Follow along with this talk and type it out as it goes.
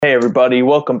Hey, everybody.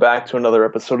 Welcome back to another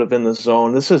episode of In the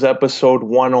Zone. This is episode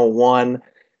 101.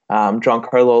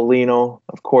 Giancarlo Lino,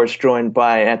 of course, joined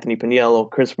by Anthony Paniello,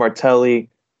 Chris Martelli.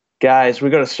 Guys,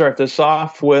 we got to start this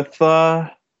off with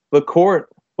the court,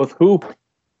 with hoop.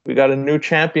 We got a new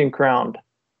champion crowned.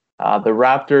 The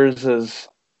Raptors'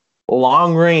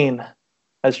 long reign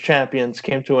as champions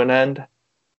came to an end.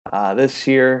 This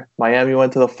year, Miami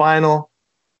went to the final.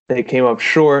 They came up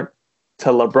short to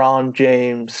LeBron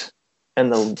James and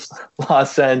the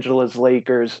Los Angeles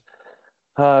Lakers.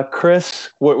 Chris,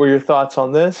 what were your thoughts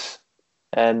on this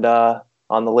and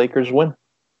on the Lakers win?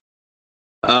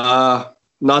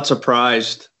 Not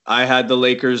surprised. I had the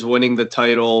Lakers winning the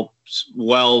title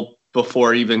well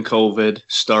before even COVID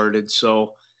started.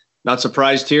 So not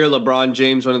surprised here. LeBron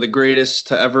James, one of the greatest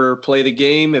to ever play the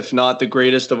game, if not the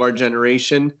greatest of our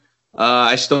generation.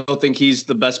 I still think he's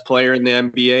the best player in the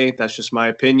NBA. That's just my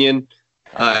opinion.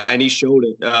 And he showed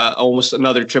it. Almost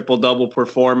another triple-double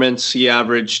performance. He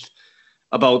averaged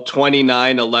about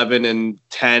 29, 11, and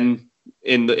 10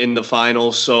 in the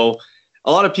finals. So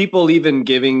a lot of people even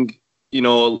giving,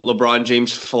 LeBron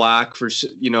James flack for,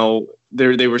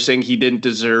 they were saying he didn't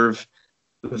deserve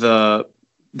the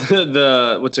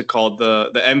what's it called?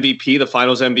 The MVP, the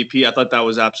finals MVP. I thought that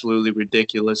was absolutely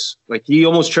ridiculous. Like, he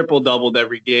almost triple-doubled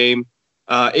every game.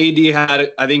 AD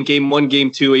had, I think, game one,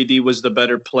 game two, AD was the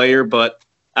better player, but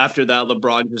after that,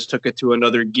 LeBron just took it to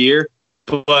another gear.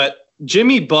 But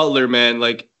Jimmy Butler, man,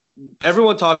 like,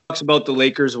 everyone talks about the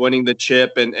Lakers winning the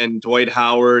chip and Dwight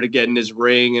Howard getting his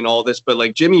ring and all this, but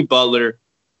like Jimmy Butler,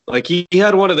 like he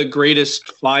had one of the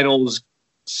greatest finals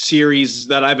series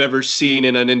that I've ever seen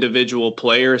in an individual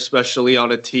player, especially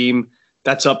on a team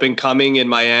that's up and coming in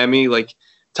Miami. Like,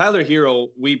 Tyler Hero,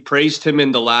 we praised him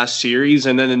in the last series,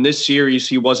 and then in this series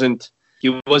he wasn't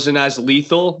as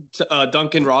lethal.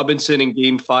 Duncan Robinson in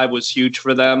Game 5 was huge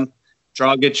for them.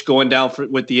 Dragic going down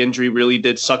with the injury really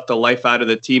did suck the life out of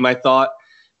the team, I thought.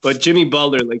 But Jimmy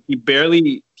Butler, like, he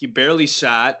barely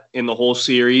sat in the whole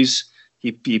series.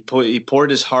 He poured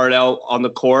his heart out on the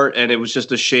court, and it was just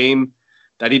a shame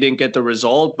that he didn't get the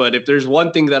result. But if there's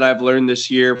one thing that I've learned this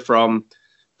year from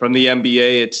the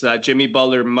NBA, it's that Jimmy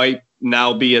Butler might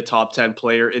now be a top 10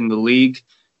 player in the league.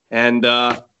 And,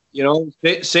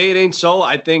 say it ain't so.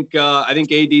 I think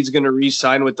AD is going to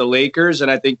re-sign with the Lakers,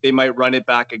 and I think they might run it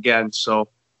back again. So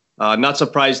not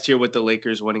surprised here with the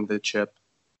Lakers winning the chip.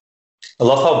 I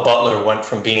love how Butler went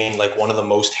from being like one of the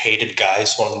most hated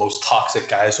guys, one of the most toxic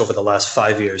guys over the last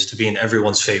 5 years, to being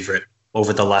everyone's favorite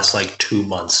over the last 2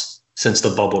 months since the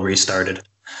bubble restarted.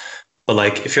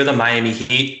 But if you're the Miami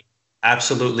Heat,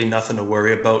 absolutely nothing to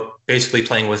worry about. Basically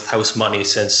playing with house money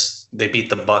since they beat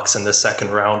the Bucks in the second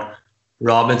round.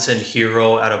 Robinson,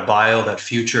 Hero, Adebayo, that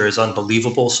future is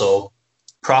unbelievable. So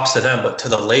props to them. But to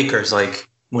the Lakers,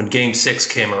 when Game 6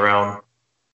 came around,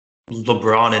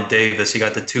 LeBron and Davis, you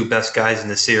got the two best guys in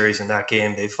the series in that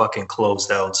game. They fucking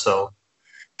closed out. So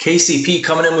KCP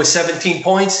coming in with 17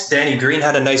 points. Danny Green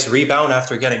had a nice rebound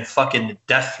after getting fucking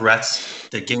death threats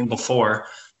the game before.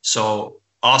 So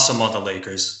awesome on the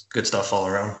Lakers. Good stuff all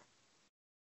around.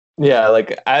 Yeah,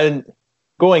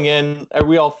 going in,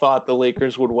 we all thought the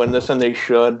Lakers would win this, and they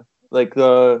should.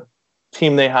 The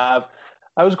team they have.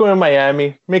 I was going to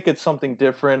Miami, make it something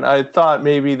different. I thought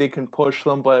maybe they can push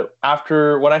them, but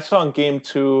after what I saw in Game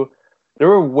 2, there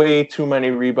were way too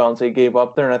many rebounds they gave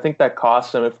up there, and I think that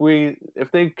cost them.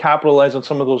 If they capitalized on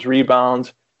some of those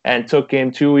rebounds and took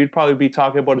Game 2, we'd probably be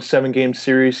talking about a 7-game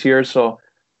series here. So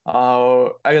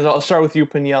I guess I'll start with you,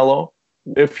 Paniello.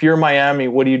 If you're Miami,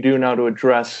 what do you do now to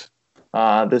address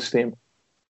this team?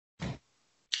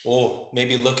 Oh,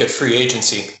 maybe look at free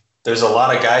agency. There's a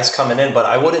lot of guys coming in, but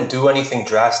I wouldn't do anything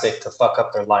drastic to fuck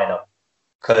up their lineup.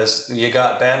 Because you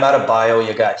got Bam Adebayo,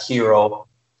 you got Hero,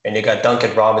 and you got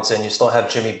Duncan Robinson. You still have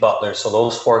Jimmy Butler. So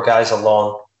those four guys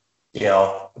alone,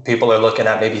 people are looking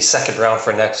at maybe second round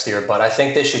for next year. But I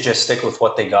think they should just stick with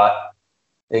what they got.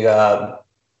 They're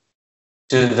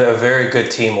a very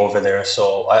good team over there.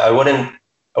 So I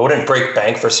wouldn't break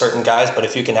bank for certain guys, but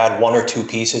if you can add one or two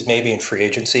pieces maybe in free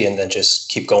agency and then just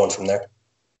keep going from there.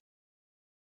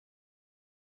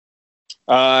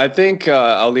 I think,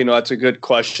 Alino, that's a good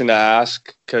question to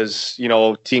ask because,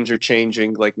 teams are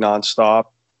changing nonstop.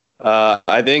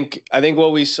 I think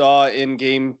what we saw in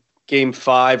game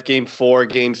 5, game 4,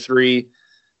 game 3,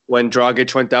 when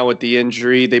Dragic went down with the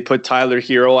injury, they put Tyler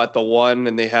Hero at the 1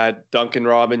 and they had Duncan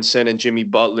Robinson and Jimmy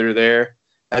Butler there.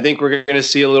 I think we're going to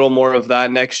see a little more of that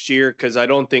next year because I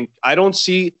don't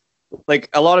see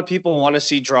a lot of people want to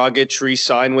see Dragic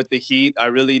re-sign with the Heat. I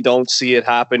really don't see it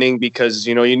happening because,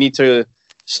 you need to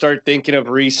start thinking of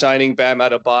re-signing Bam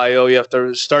Adebayo. You have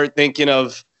to start thinking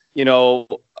of,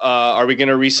 Are we going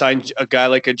to re-sign a guy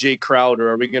like a Jay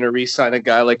Crowder? Are we going to re-sign a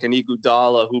guy like an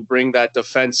Iguodala who bring that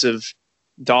defensive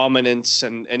dominance?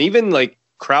 And even like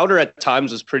Crowder at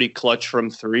times was pretty clutch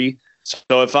from three.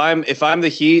 So if I'm the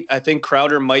Heat, I think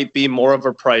Crowder might be more of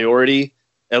a priority,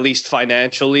 at least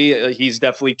financially. He's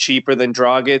definitely cheaper than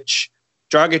Dragic.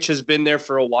 Dragic has been there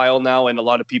for a while now, and a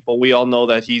lot of people, we all know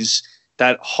that he's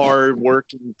that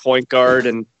hard-working point guard,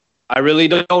 and I really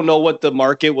don't know what the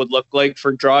market would look like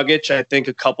for Dragic. I think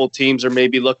a couple teams are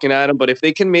maybe looking at him, but if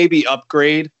they can maybe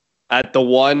upgrade at the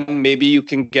one, maybe you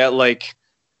can get like,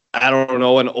 I don't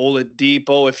know, an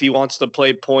Oladipo if he wants to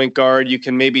play point guard. You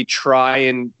can maybe try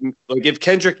and like if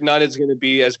Kendrick Nunn is going to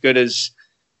be as good as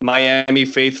Miami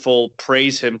faithful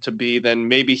praise him to be, then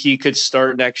maybe he could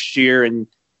start next year and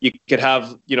you could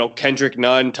have, Kendrick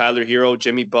Nunn, Tyler Hero,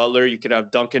 Jimmy Butler. You could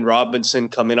have Duncan Robinson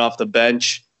coming off the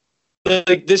bench.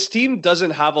 Like this team doesn't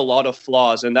have a lot of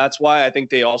flaws, and that's why I think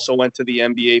they also went to the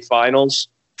NBA Finals.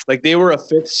 Like they were a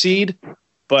 5th seed,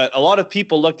 but a lot of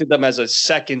people looked at them as a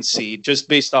 2nd seed just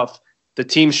based off the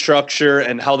team structure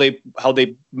and how they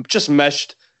just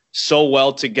meshed so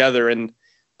well together. And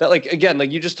that, like again, like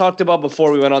you just talked about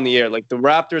before we went on the air, like the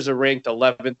Raptors are ranked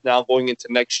 11th now going into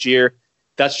next year.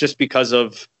 That's just because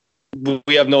of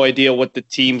we have no idea what the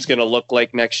team's going to look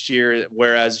like next year.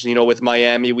 Whereas with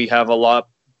Miami, we have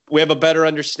a better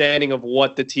understanding of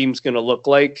what the team's going to look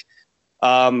like,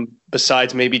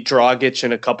 besides maybe Dragic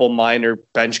and a couple minor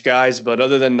bench guys. But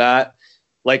other than that,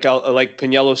 like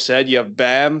Piniello said, you have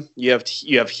Bam, you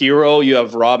have Hero, you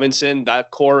have Robinson.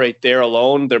 That core right there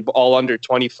alone, they're all under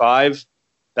 25.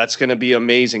 That's going to be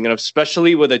amazing. And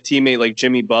especially with a teammate like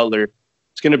Jimmy Butler,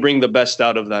 it's going to bring the best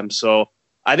out of them. So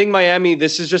I think Miami,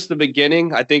 this is just the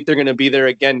beginning. I think they're going to be there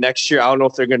again next year. I don't know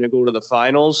if they're going to go to the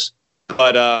finals.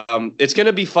 But it's going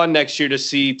to be fun next year to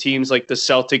see teams like the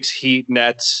Celtics, Heat,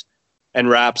 Nets, and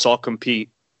Raps all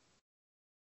compete.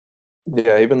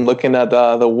 Yeah, even looking at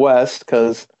the West,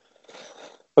 because,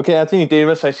 Anthony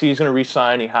Davis, I see he's going to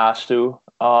re-sign. He has to.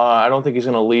 I don't think he's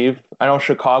going to leave. I know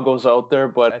Chicago's out there,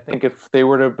 but I think if they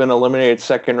were to have been eliminated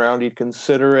 2nd round, he'd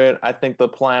consider it. I think the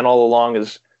plan all along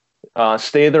is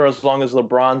stay there as long as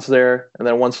LeBron's there, and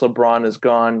then once LeBron is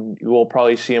gone, you will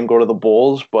probably see him go to the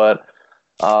Bulls, but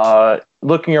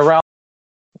looking around,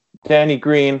 Danny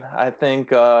Green, I think,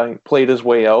 played his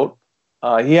way out.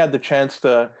 He had the chance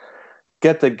to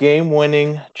get the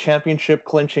game-winning,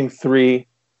 championship-clinching 3.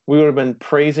 We would have been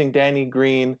praising Danny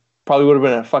Green. Probably would have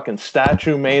been a fucking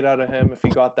statue made out of him if he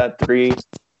got that 3.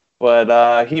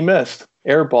 But he missed.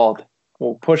 Airballed.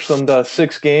 We'll push them to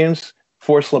 6 games,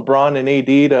 force LeBron and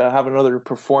AD to have another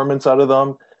performance out of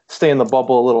them, stay in the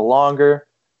bubble a little longer.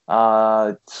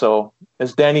 So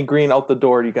is Danny Green out the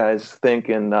door, do you guys think,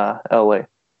 in LA?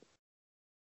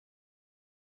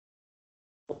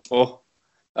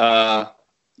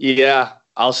 Yeah,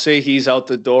 I'll say he's out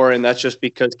the door, and that's just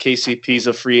because KCP's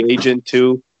a free agent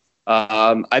too.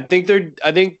 I think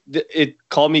it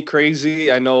called me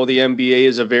crazy. I know the NBA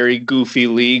is a very goofy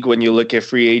league when you look at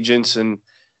free agents and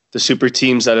the super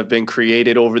teams that have been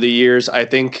created over the years. I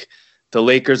think the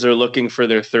Lakers are looking for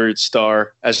their 3rd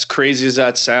star. As crazy as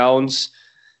that sounds,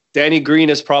 Danny Green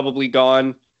is probably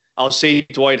gone. I'll say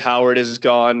Dwight Howard is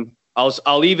gone.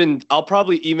 I'll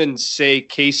probably even say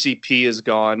KCP is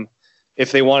gone.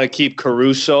 If they want to keep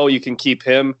Caruso, you can keep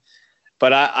him.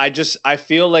 But I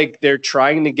feel like they're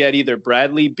trying to get either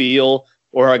Bradley Beal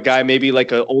or a guy maybe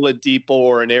like an Oladipo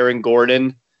or an Aaron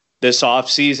Gordon this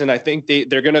offseason. I think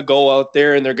they're going to go out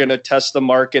there and they're going to test the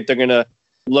market. They're going to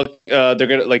look. They're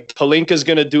going to Pelinka's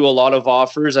going to do a lot of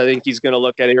offers. I think he's going to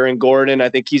look at Aaron Gordon. I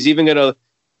think he's even going to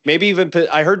maybe even.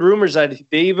 I heard rumors that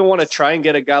they even want to try and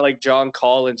get a guy like John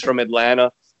Collins from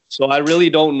Atlanta. So I really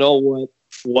don't know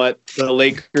what the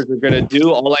Lakers are going to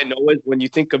do. All I know is when you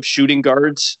think of shooting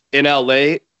guards in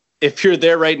LA, if you're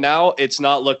there right now, it's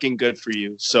not looking good for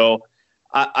you. So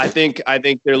I think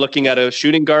they're looking at a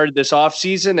shooting guard this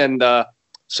offseason. And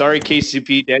sorry,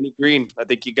 KCP, Danny Green. I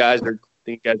think you guys are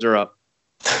up.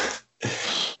 I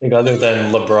think other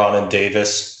than LeBron and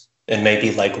Davis and maybe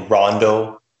like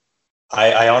Rondo,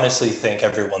 I honestly think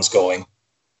everyone's going.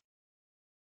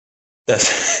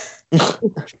 That's yeah.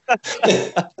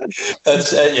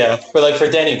 But for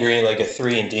Danny Green, like a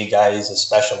 3-and-D guy, he's a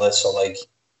specialist. So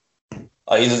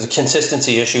he's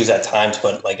consistency issues at times,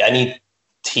 but any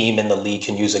team in the league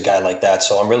can use a guy like that.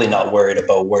 So I'm really not worried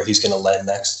about where he's going to land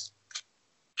next.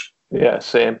 Yeah,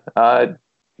 same.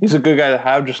 He's a good guy to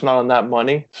have, just not on that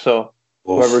money. So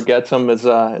whoever gets him is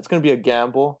it's going to be a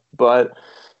gamble. But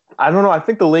I don't know. I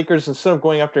think the Lakers, instead of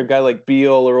going after a guy like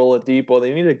Beal or Oladipo,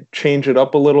 they need to change it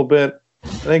up a little bit. I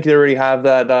think they already have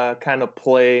that kind of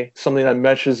play, something that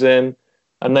meshes in.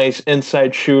 a nice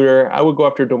inside shooter, I would go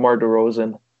after DeMar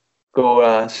DeRozan.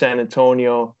 Go San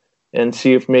Antonio and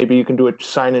see if maybe you can do a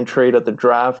sign and trade at the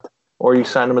draft, or you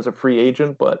sign him as a free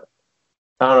agent. But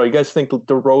I don't know. You guys think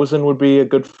DeRozan would be a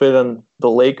good fit on the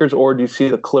Lakers, or do you see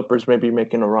the Clippers maybe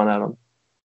making a run at him?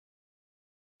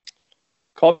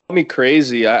 Call me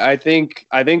crazy. I think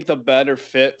the better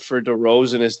fit for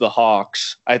DeRozan is the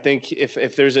Hawks. I think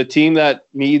if there's a team that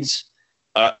needs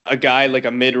a guy like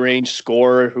a mid-range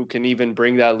scorer who can even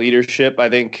bring that leadership, I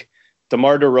think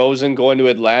DeMar DeRozan going to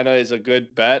Atlanta is a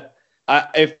good bet.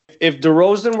 If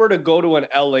DeRozan were to go to an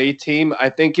LA team, I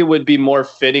think it would be more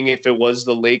fitting if it was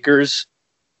the Lakers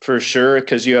for sure,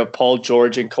 because you have Paul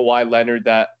George and Kawhi Leonard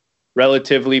that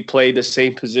relatively play the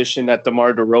same position that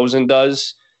DeMar DeRozan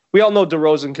does. We all know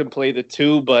DeRozan can play the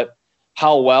two, but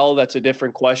how well, that's a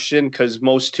different question, because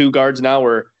most two guards now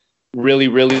are really,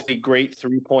 really great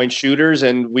three-point shooters,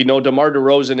 and we know DeMar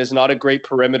DeRozan is not a great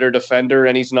perimeter defender,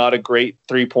 and he's not a great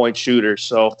three-point shooter.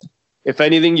 So if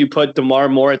anything, you put DeMar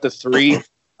more at the three.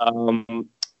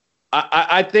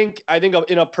 I think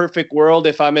in a perfect world,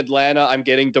 if I'm Atlanta, I'm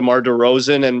getting DeMar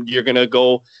DeRozan, and you're going to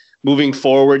go moving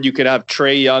forward. You could have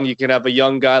Trae Young. You could have a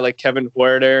young guy like Kevin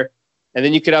Huerter. And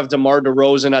then you could have DeMar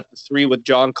DeRozan at the three with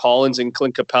John Collins and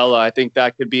Clint Capella. I think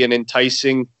that could be an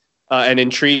enticing and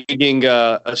intriguing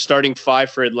starting five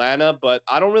for Atlanta. But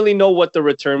I don't really know what the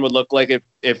return would look like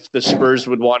if the Spurs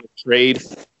would want to trade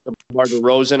DeMar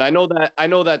DeRozan. I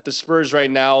know that the Spurs right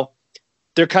now,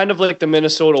 they're kind of like the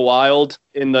Minnesota Wild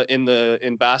in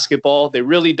basketball. They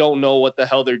really don't know what the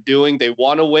hell they're doing. They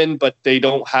want to win, but they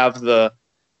don't have the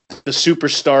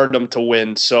superstardom to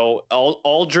win. So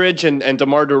Aldridge and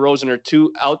DeMar DeRozan are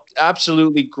two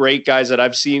absolutely great guys that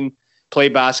I've seen play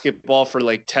basketball for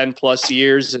like 10 plus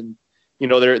years. And, you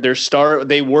know, they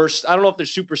were, I don't know if they're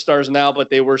superstars now, but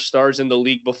they were stars in the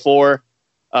league before.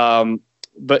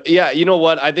 But yeah, you know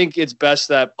what? I think it's best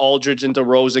that Aldridge and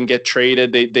DeRozan get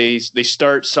traded. They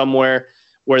start somewhere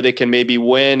where they can maybe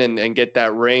win and get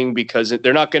that ring, because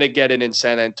they're not going to get it in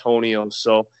San Antonio.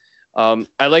 So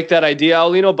I like that idea,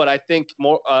 Aulino, but I think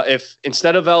more if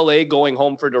instead of LA going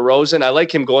home for DeRozan, I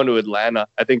like him going to Atlanta.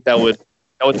 I think that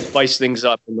would spice things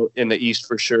up in the East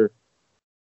for sure.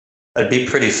 That'd be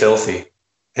pretty filthy,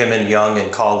 him and Young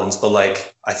and Collins. But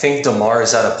like, I think DeMar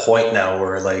is at a point now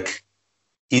where like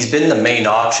he's been the main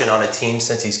option on a team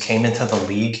since he's came into the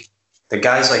league. The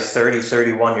guy's like 30,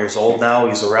 31 years old now.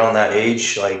 He's around that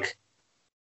age. Like,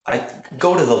 I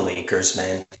go to the Lakers,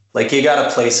 man. Like, you got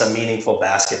to play some meaningful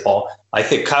basketball. I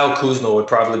think Kyle Kuzma would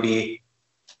probably be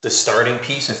the starting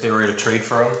piece if they were to trade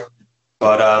for him.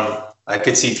 But I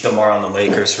could see DeMar on the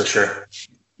Lakers for sure.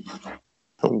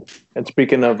 And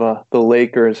speaking of the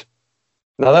Lakers,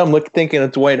 now that I'm thinking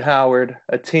of Dwight Howard,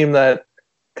 a team that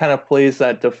kind of plays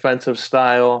that defensive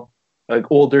style, like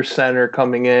older center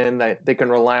coming in that they can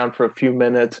rely on for a few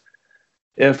minutes.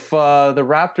 If the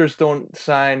Raptors don't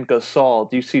sign Gasol,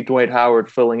 do you see Dwight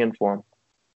Howard filling in for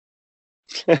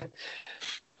him?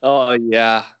 Oh,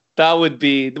 yeah.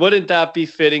 Wouldn't that be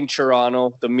fitting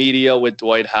Toronto, the media with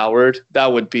Dwight Howard?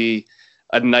 That would be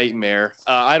a nightmare.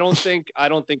 I don't think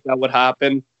that would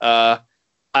happen.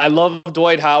 I love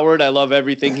Dwight Howard. I love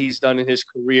everything he's done in his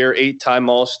career. 8-time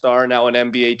All-Star, now an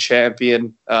NBA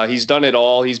champion. He's done it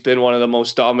all. He's been one of the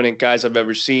most dominant guys I've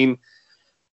ever seen.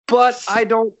 But I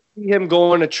don't see him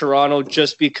going to Toronto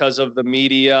just because of the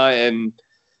media and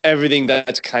everything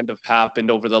that's kind of happened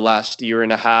over the last year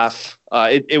and a half.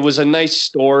 It was a nice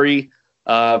story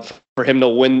for him to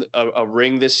win a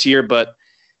ring this year, but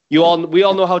we all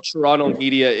know how Toronto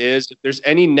media is. If there's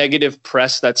any negative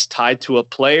press that's tied to a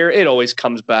player, it always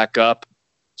comes back up.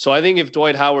 So I think if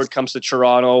Dwight Howard comes to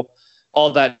Toronto,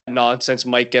 all that nonsense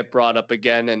might get brought up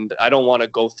again, and I don't want to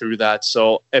go through that.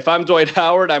 So if I'm Dwight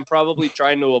Howard, I'm probably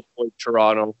trying to avoid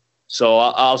Toronto. So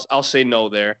I'll say no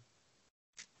there.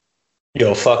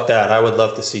 Yo, fuck that. I would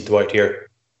love to see Dwight here.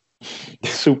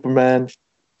 Superman.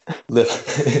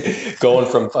 Going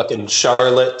from fucking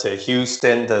Charlotte to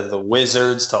Houston to the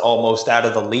Wizards to almost out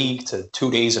of the league to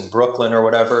 2 days in Brooklyn or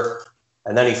whatever.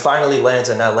 And then he finally lands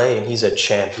in LA and he's a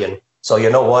champion. So you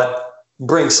know what?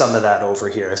 Bring some of that over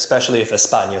here, especially if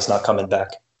Espana's not coming back,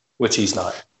 which he's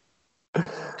not.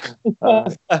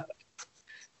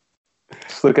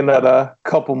 Just looking at a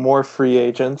couple more free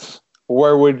agents.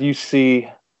 Where would you see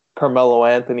Carmelo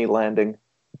Anthony landing?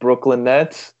 Brooklyn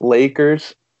Nets,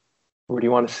 Lakers? Where do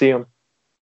you want to see him?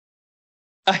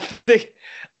 I think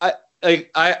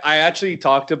I actually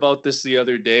talked about this the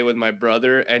other day with my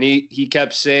brother, and he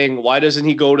kept saying, why doesn't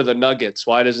he go to the Nuggets?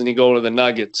 Why doesn't he go to the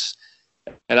Nuggets?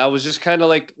 And I was just kind of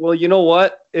like, well, you know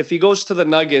what? If he goes to the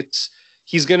Nuggets,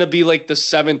 he's going to be like the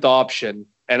seventh option.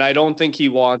 and I don't think he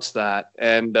wants that.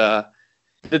 And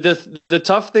the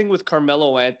tough thing with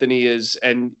Carmelo Anthony is,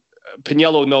 and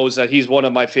Piniello knows that he's one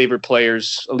of my favorite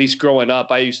players, at least growing up.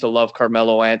 I used to love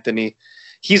Carmelo Anthony.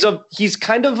 He's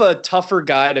kind of a tougher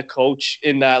guy to coach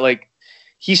in that, like,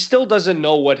 he still doesn't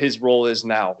know what his role is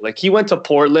now. Like, he went to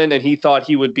Portland and he thought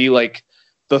he would be like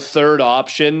the third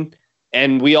option.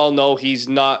 And we all know he's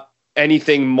not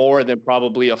anything more than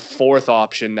probably a fourth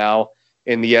option now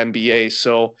in the NBA.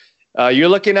 So you're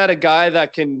looking at a guy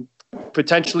that can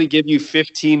potentially give you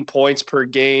 15 points per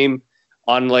game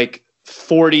on like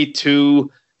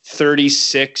 42,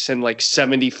 36, and like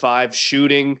 75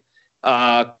 shooting.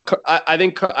 I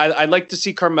think I'd like to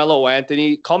see Carmelo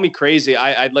Anthony. Call me crazy.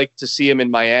 I'd like to see him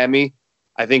in Miami.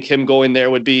 I think him going there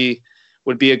would be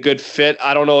a good fit.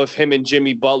 I don't know if him and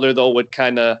Jimmy Butler though would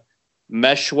kind of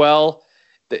mesh well.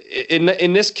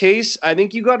 In this case, I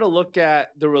think you got to look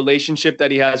at the relationship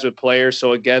that he has with players.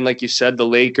 So again, like you said, the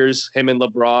Lakers, him and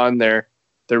LeBron,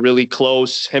 they're really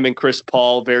close. Him and Chris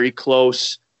Paul, very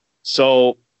close.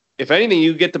 So if anything,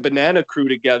 you get the banana crew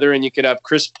together and you could have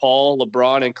Chris Paul,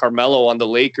 LeBron, and Carmelo on the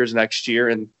Lakers next year,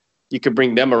 and you could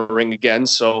bring them a ring again.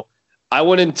 So I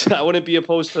wouldn't be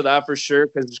opposed to that for sure,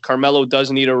 because Carmelo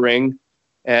does need a ring.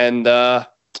 And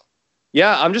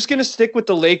yeah, I'm just going to stick with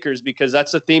the Lakers because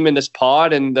that's the theme in this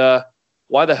pod, and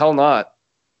why the hell not?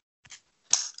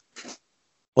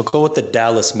 We'll go with the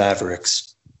Dallas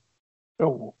Mavericks.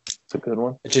 Oh, that's a good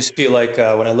one. I just feel like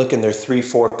when I look in their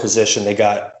 3-4 position, they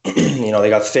got, they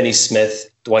got Finney Smith,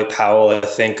 Dwight Powell. I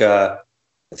think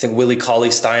Willie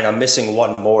Cauley-Stein. I'm missing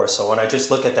one more. So when I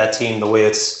just look at that team, the way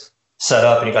it's set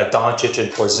up, and you got Doncic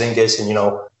and Porzingis, and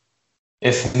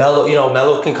if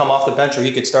Melo can come off the bench or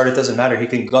he could start, it doesn't matter. He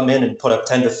can come in and put up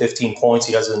 10 to 15 points.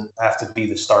 He doesn't have to be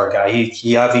the star guy.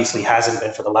 He obviously hasn't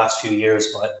been for the last few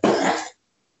years, but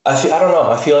I don't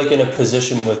know. I feel like in a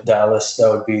position with Dallas,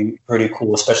 that would be pretty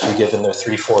cool, especially given their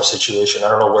 3-4 situation. I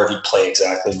don't know where he'd play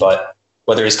exactly, but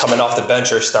whether he's coming off the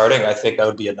bench or starting, I think that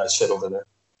would be a nice fit over there.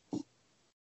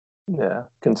 Yeah,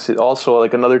 can see also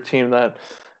like another team that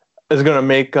is going to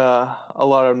make a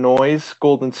lot of noise.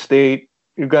 Golden State.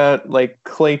 You've got like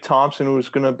Klay Thompson, who's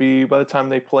going to be, by the time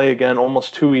they play again,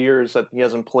 almost 2 years that he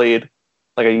hasn't played,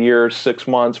 like a year, 6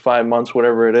 months, 5 months,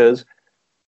 whatever it is.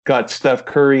 Got Steph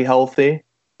Curry healthy.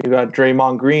 You got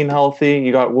Draymond Green healthy.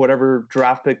 You got whatever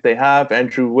draft pick they have,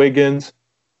 Andrew Wiggins.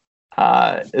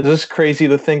 Is this crazy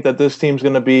to think that this team's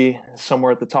going to be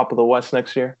somewhere at the top of the West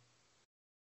next year?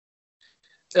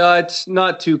 It's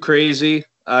not too crazy.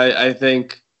 I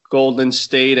think Golden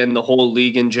State and the whole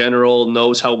league in general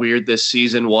knows how weird this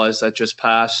season was that just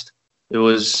passed. It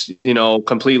was,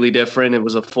 completely different. It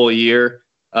was a full year.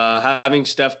 Having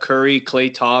Steph Curry,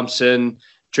 Klay Thompson,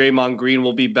 Draymond Green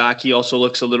will be back. He also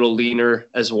looks a little leaner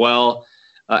as well.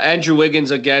 Andrew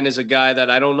Wiggins, again, is a guy that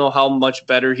I don't know how much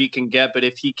better he can get, but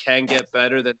if he can get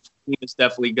better, then he is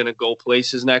definitely going to go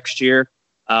places next year.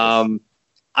 I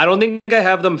don't think I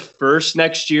have them first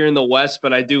next year in the West,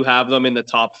 but I do have them in the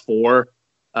top 4.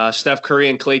 Steph Curry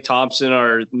and Klay Thompson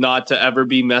are not to ever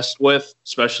be messed with,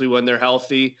 especially when they're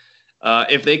healthy.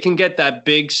 If they can get that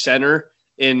big center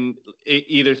in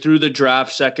either through the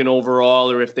draft second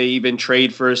overall, or if they even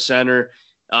trade for a center,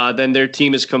 then their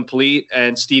team is complete.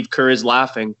 And Steve Kerr is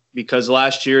laughing because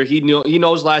last year he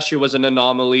knows last year was an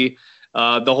anomaly.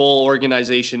 The whole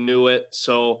organization knew it.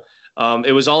 So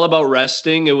it was all about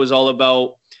resting. It was all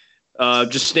about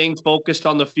just staying focused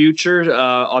on the future,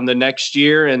 on the next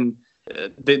year. And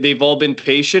they've all been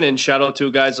patient, and shout out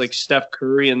to guys like Steph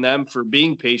Curry and them for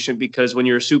being patient, because when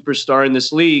you're a superstar in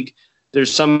this league,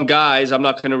 there's some guys, I'm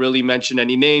not going to really mention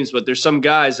any names, but there's some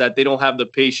guys that they don't have the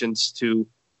patience to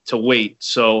wait.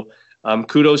 So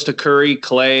kudos to Curry,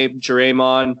 Klay,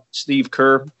 Draymond, Steve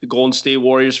Kerr, the Golden State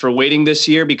Warriors for waiting this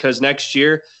year, because next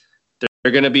year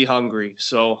they're going to be hungry.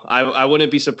 So I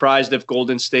wouldn't be surprised if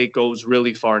Golden State goes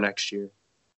really far next year.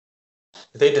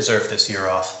 They deserve this year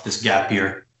off, this gap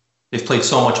year. They've played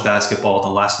so much basketball the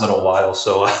last little while.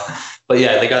 So, but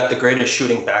yeah, they got the greatest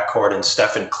shooting backcourt in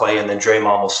Steph and Klay, and then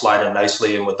Draymond will slide in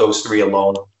nicely. And with those three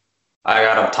alone, I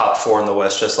got him top 4 in the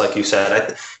West, just like you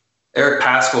said. Eric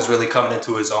Pascal's really coming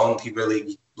into his own. He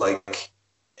really, like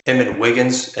him and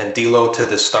Wiggins and D'Lo to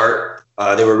the start,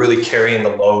 they were really carrying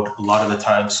the load a lot of the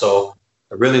time. So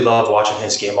I really love watching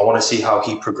his game. I want to see how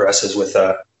he progresses with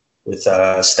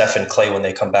Steph and Klay when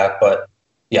they come back. But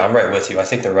yeah, I'm right with you. I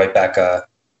think they're right back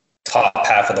top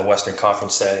half of the Western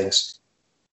Conference standings.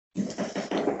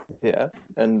 Yeah,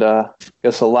 and I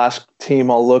guess the last team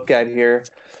I'll look at here,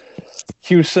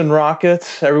 Houston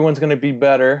Rockets. Everyone's going to be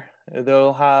better.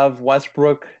 They'll have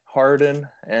Westbrook, Harden,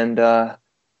 and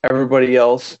everybody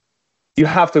else. You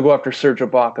have to go after Serge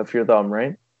Ibaka if you're them,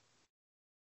 right?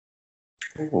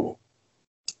 Ooh.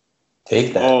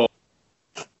 Take that. Oh,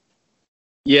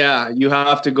 yeah, you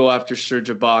have to go after Serge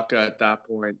Ibaka at that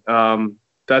point.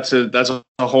 That's a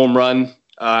home run.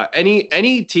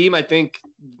 Any team I think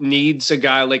needs a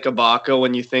guy like Ibaka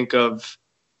when you think of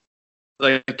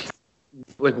like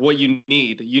what you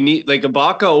need. You need like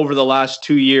Ibaka over the last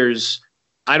 2 years.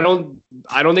 I don't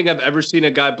think I've ever seen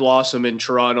a guy blossom in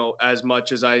Toronto as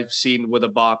much as I've seen with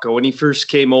Ibaka. When he first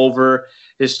came over,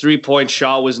 his 3-point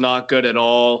shot was not good at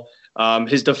all.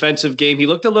 His defensive game, he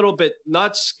looked a little bit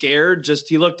not scared, just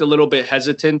he looked a little bit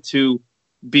hesitant to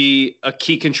be a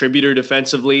key contributor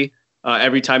defensively.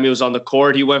 Every time he was on the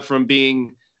court, he went from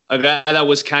being a guy that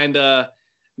was kind of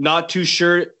not too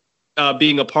sure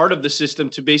being a part of the system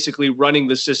to basically running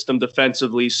the system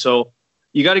defensively. So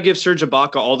you got to give Serge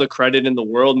Ibaka all the credit in the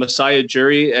world. Masai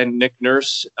Ujiri and Nick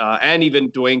Nurse and even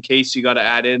Dwayne Case, you got to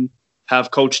add in,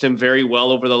 have coached him very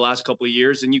well over the last couple of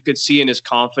years. And you could see in his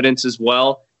confidence as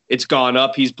well. It's gone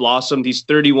up. He's blossomed. He's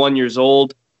 31 years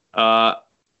old. I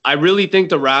really think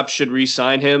the Raps should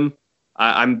re-sign him.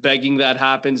 I'm begging that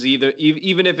happens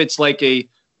even if it's like a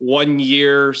 1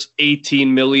 year,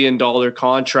 $18 million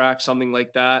contract, something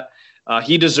like that.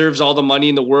 He deserves all the money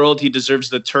in the world. He deserves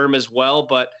the term as well.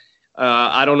 But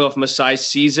I don't know if Masai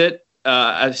sees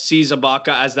Ibaka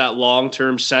as that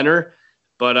long-term center.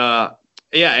 But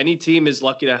yeah, any team is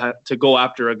lucky to go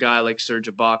after a guy like Serge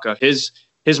Ibaka.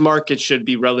 His market should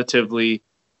be relatively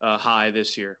high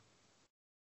this year.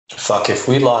 Fuck, if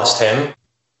we lost him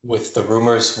with the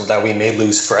rumors that we may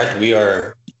lose Fred,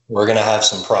 we're going to have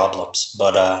some problems.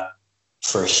 But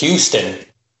for Houston,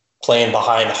 playing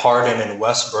behind Harden and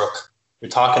Westbrook, you're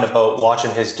talking about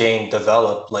watching his game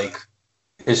develop. Like,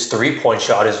 his 3-point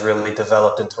shot has really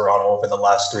developed in Toronto over the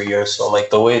last 3 years. So,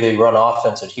 like, the way they run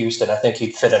offense at Houston, I think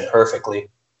he'd fit in perfectly.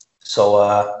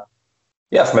 So,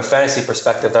 yeah, from a fantasy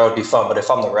perspective, that would be fun. But if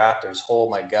I'm the Raptors, oh,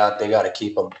 my God, they got to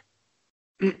keep him.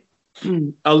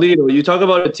 Alito, you talk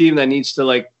about a team that needs to,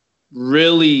 like,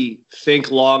 really think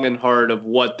long and hard of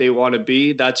what they want to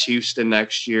be. That's Houston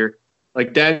next year.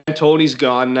 Like, D'Antoni's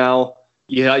gone now.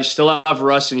 You still have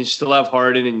Russ, and you still have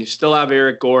Harden, and you still have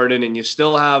Eric Gordon, and you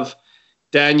still have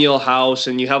Daniel House,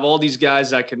 and you have all these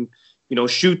guys that can,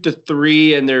 shoot the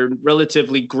three, and they're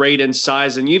relatively great in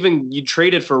size. And you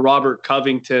traded for Robert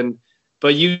Covington,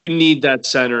 but you need that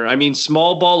center. I mean,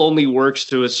 small ball only works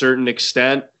to a certain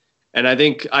extent. And I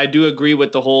think I do agree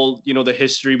with the whole, the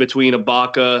history between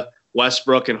Ibaka,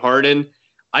 Westbrook, and Harden.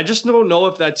 I just don't know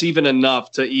if that's even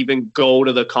enough to even go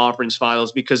to the conference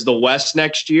finals, because the West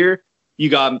next year, you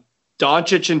got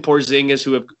Doncic and Porzingis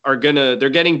they're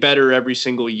getting better every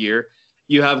single year.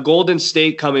 You have Golden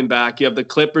State coming back. You have the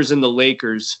Clippers and the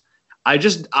Lakers. I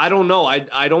don't know.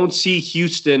 I don't see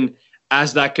Houston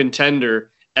as that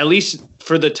contender, at least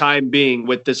for the time being,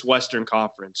 with this Western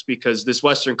Conference, because this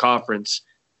Western Conference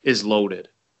is loaded.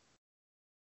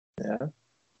 Yeah,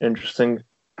 interesting.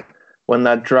 When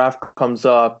that draft comes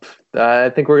up, I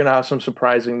think we're going to have some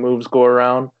surprising moves go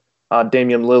around.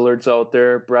 Damian Lillard's out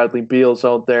there. Bradley Beal's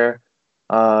out there.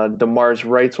 DeMar's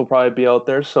Wrights will probably be out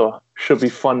there, so should be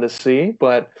fun to see.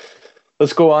 But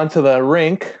let's go on to the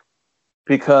rink,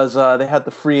 because they had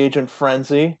the free agent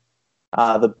frenzy.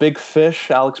 The big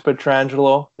fish, Alex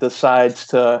Pietrangelo, decides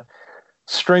to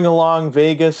string along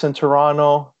Vegas and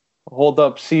Toronto, hold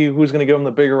up, see who's going to give him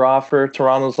the bigger offer.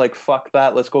 Toronto's like, fuck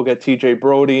that. Let's go get TJ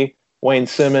Brody, Wayne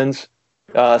Simmons.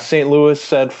 St. Louis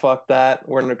said, fuck that.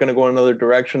 We're going to go another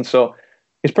direction. So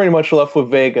he's pretty much left with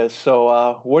Vegas.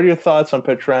 So what are your thoughts on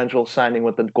Pietrangelo signing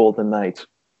with the Golden Knights?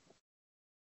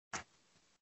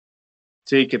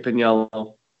 Take it,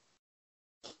 Piniello.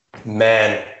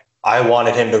 Man, I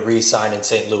wanted him to re-sign in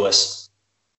St. Louis.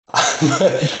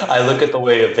 I look at the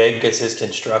way Vegas is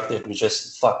constructed. We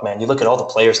just, fuck, man. You look at all the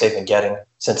players they've been getting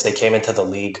since they came into the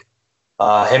league.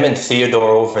 Him and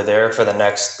Theodore over there for the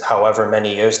next however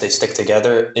many years they stick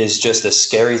together is just a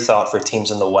scary thought for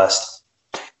teams in the West.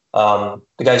 The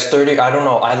guy's 30. I don't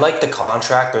know. I like the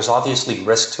contract. There's obviously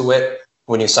risk to it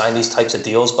when you sign these types of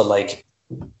deals, but like,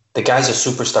 the guy's a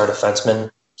superstar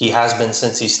defenseman. He has been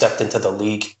since he stepped into the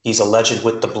league. He's a legend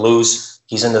with the Blues.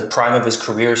 He's in the prime of his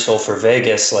career. So for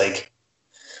Vegas, like,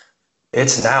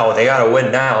 it's now. They got to win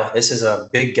now. This is a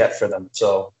big get for them.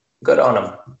 So good on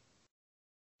them.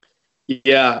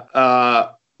 Yeah,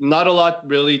 not a lot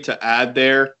really to add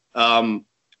there. I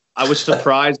was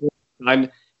surprised.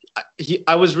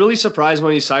 I was really surprised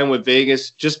when he signed with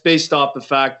Vegas, just based off the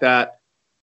fact that,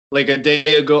 like, a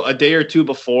day or two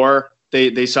before,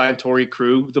 they signed Torrey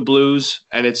Krug, the Blues,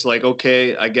 and it's like,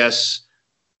 okay, I guess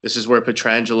this is where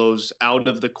Pietrangelo's out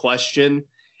of the question.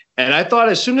 And I thought,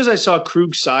 as soon as I saw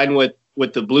Krug sign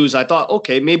with the Blues, I thought,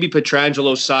 okay, maybe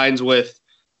Pietrangelo signs with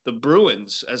the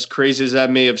Bruins, as crazy as that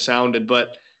may have sounded.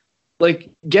 But like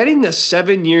getting a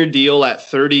 7-year deal at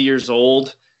 30 years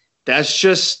old, that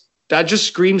just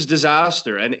screams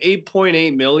disaster. And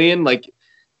 8.8 million, like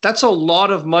that's a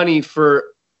lot of money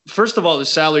for, first of all, the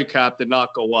salary cap did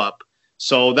not go up.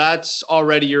 So that's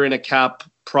already, you're in a cap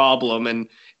problem.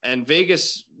 And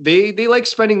Vegas, they like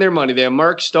spending their money. They have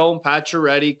Mark Stone,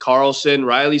 Pacioretty, Carlson,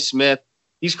 Riley Smith.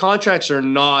 These contracts are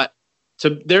not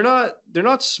they're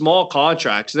not small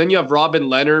contracts. And then you have Robin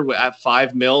Leonard at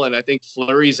 $5 million, and I think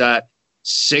Fleury's at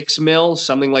 $6 million,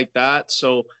 something like that.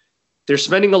 So they're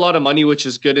spending a lot of money, which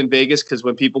is good in Vegas because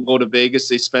when people go to Vegas,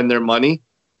 they spend their money.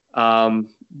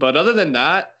 But other than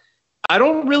that, I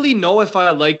don't really know if I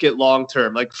like it long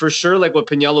term. Like for sure, like what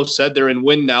Piniello said, they're in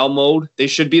win now mode. They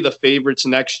should be the favorites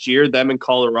next year. Them and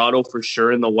Colorado for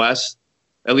sure in the West,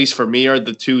 at least for me, are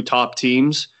the two top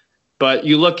teams. But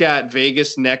you look at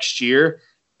Vegas next year,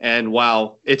 and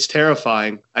wow, it's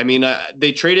terrifying. I mean,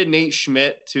 they traded Nate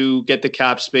Schmidt to get the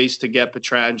cap space to get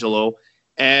Pietrangelo,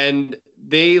 and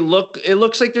it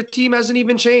looks like their team hasn't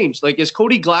even changed. Like, is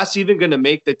Cody Glass even going to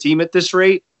make the team at this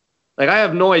rate? Like, I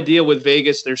have no idea with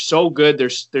Vegas. They're so good.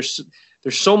 There's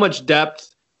so much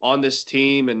depth on this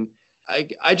team, and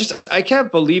I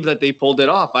can't believe that they pulled it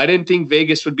off. I didn't think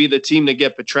Vegas would be the team to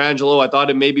get Pietrangelo. I thought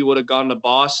it maybe would have gone to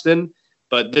Boston.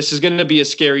 But this is going to be a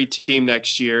scary team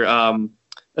next year,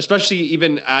 especially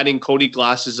even adding Cody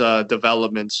Glass's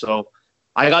development. So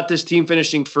I got this team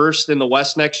finishing first in the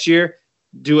West next year,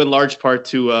 due in large part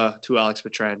to Alex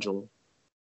Pietrangelo.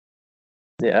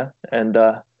 Yeah, and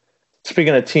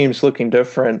speaking of teams looking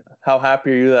different, how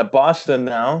happy are you that Boston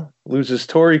now loses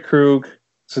Torrey Krug,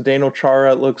 Zdeno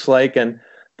Chara, it looks like, and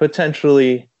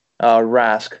potentially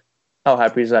Rask? How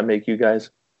happy does that make you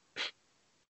guys?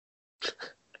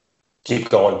 Keep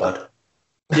going, bud.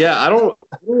 Yeah,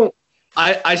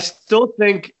 I still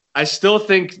think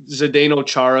Zdeno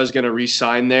Chara is going to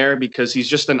re-sign there because he's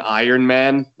just an Iron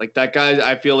Man. Like that guy,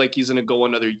 I feel like he's going to go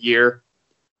another year.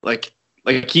 Like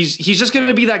he's just going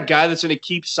to be that guy that's going to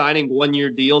keep signing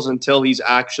 1-year deals until he's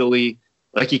actually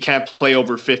like he can't play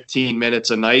over 15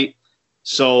 minutes a night.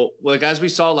 So like as we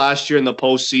saw last year in the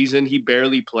postseason, he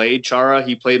barely played. Chara,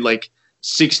 he played like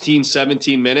 16,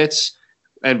 17 minutes.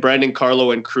 And Brandon Carlo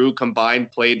and Krug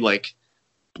combined played like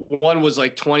one was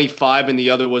like 25 and the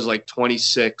other was like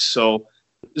 26. So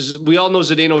we all know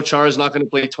Zdeno Chara is not going to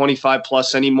play 25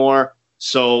 plus anymore.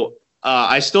 So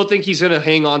I still think he's going to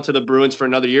hang on to the Bruins for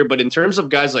another year. But in terms of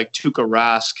guys like Tuukka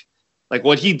Rask, like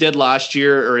what he did last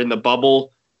year or in the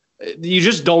bubble, you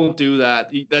just don't do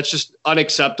that. That's just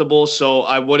unacceptable. So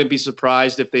I wouldn't be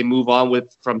surprised if they move on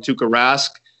from Tuukka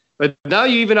Rask. But now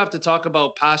you even have to talk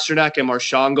about Pasternak and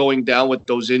Marchand going down with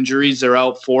those injuries. They're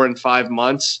out 4 and 5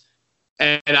 months.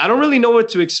 And I don't really know what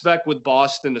to expect with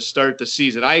Boston to start the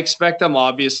season. I expect them,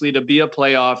 obviously, to be a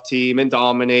playoff team and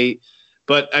dominate.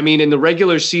 But, I mean, in the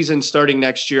regular season starting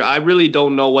next year, I really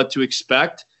don't know what to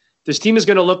expect. This team is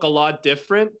going to look a lot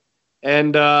different.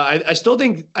 And I still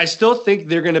think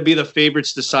they're going to be the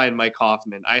favorites to sign Mike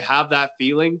Hoffman. I have that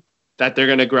feeling that they're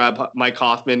going to grab Mike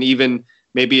Hoffman even –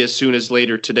 maybe as soon as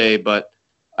later today. But,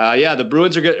 yeah, the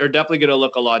Bruins are definitely going to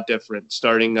look a lot different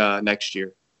starting next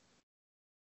year.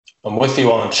 I'm with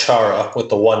you on Chara with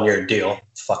the 1-year deal.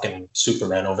 Fucking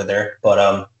Superman over there.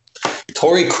 But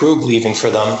Torrey Krug leaving for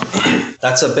them,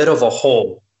 that's a bit of a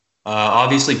hole.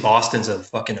 Obviously, Boston's a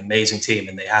fucking amazing team,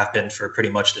 and they have been for pretty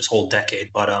much this whole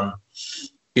decade. But,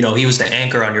 he was the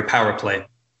anchor on your power play.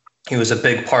 He was a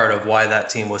big part of why that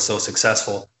team was so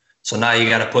successful. So now you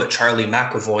got to put Charlie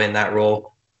McAvoy in that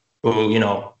role, who,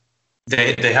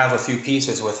 they have a few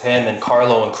pieces with him and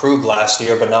Carlo and Krug last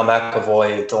year, but now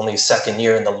McAvoy, it's only his second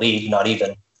year in the league, not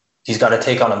even. He's got to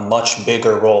take on a much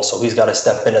bigger role, so he's got to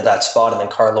step into that spot, and then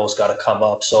Carlo's got to come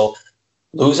up. So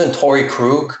losing Torrey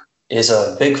Krug is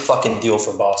a big fucking deal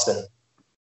for Boston.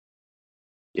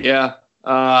 Yeah.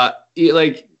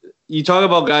 Like, you talk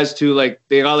about guys, too, like,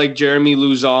 they got, like, Jeremy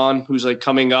Lauzon, who's, like,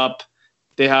 coming up.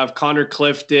 They have Connor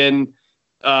Clifton.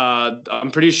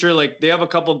 I'm pretty sure like they have a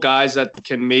couple guys that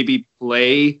can maybe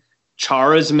play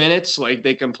Chara's minutes. Like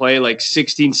they can play like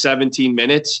 16, 17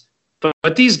 minutes.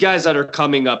 But these guys that are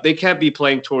coming up, they can't be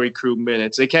playing Torrey Krug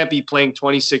minutes. They can't be playing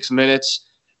 26 minutes.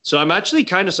 So I'm actually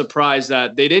kind of surprised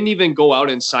that they didn't even go out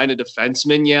and sign a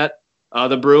defenseman yet,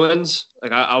 the Bruins.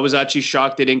 Like I was actually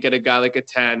shocked they didn't get a guy like a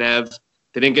Tanev.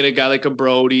 They didn't get a guy like a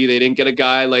Brody. They didn't get a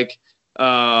guy like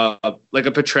a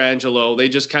Pietrangelo. They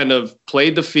just kind of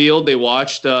played the field. They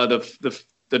watched the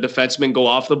defensemen go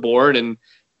off the board, and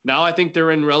now I think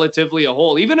they're in relatively a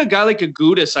hole. Even a guy like a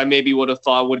Gudas, I maybe would have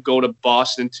thought would go to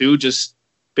Boston too, just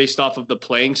based off of the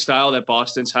playing style that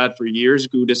Boston's had for years.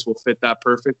 Gudas will fit that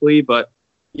perfectly, but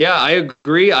Yeah, I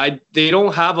agree. They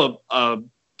don't have a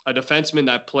defenseman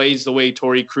that plays the way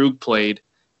Torrey Krug played,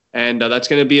 and that's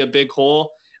going to be a big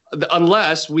hole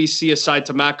unless we see a side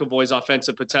to McAvoy's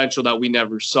offensive potential that we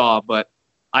never saw. But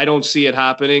I don't see it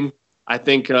happening. I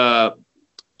think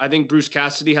Bruce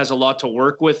Cassidy has a lot to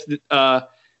work with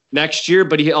next year,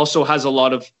 but he also has a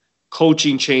lot of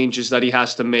coaching changes that he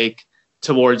has to make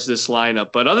towards this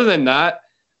lineup. But other than that,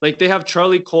 like they have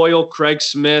Charlie Coyle, Craig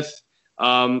Smith,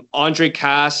 Andre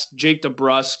Cass, Jake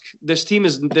DeBrusk. This team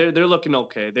they're looking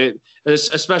okay. They,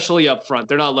 especially up front,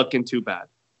 they're not looking too bad.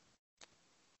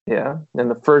 Yeah,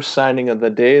 and the first signing of the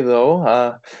day,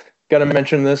 though, got to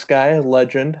mention this guy,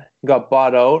 legend. He got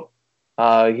bought out.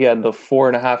 He had the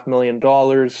 $4.5 million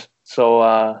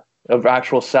of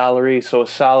actual salary. So a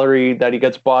salary that he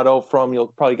gets bought out from, you'll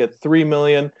probably get $3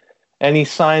 million. And he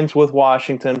signs with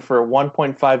Washington for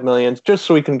 $1.5 million, just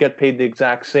so he can get paid the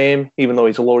exact same, even though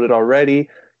he's loaded already.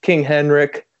 King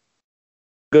Henrik,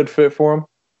 good fit for him.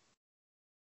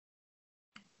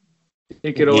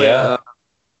 Take it away. Yeah.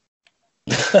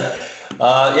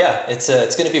 Yeah, it's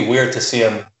going to be weird to see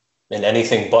him in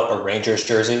anything but a Rangers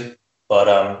jersey.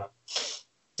 But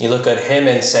you look at him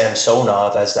and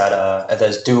Samsonov as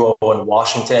that duo in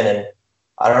Washington, and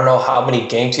I don't know how many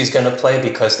games he's going to play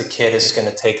because the kid is going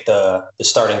to take the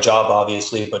starting job,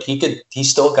 obviously. But he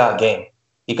still got game.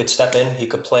 He could step in. He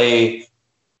could play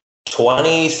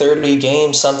 20, 30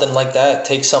 games, something like that.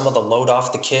 Take some of the load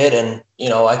off the kid, and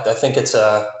I think it's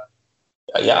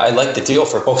I like the deal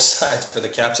for both sides, for the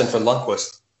Caps and for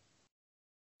Lundqvist.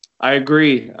 I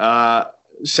agree.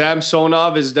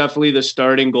 Samsonov is definitely the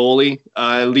starting goalie,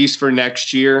 at least for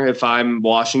next year. If I'm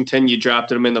Washington, you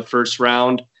drafted him in the first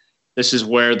round. This is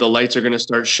where the lights are going to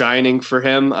start shining for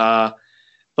him. But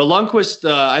Lundqvist,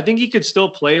 I think he could still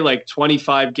play like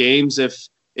 25 games if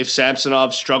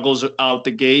Samsonov struggles out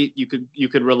the gate. You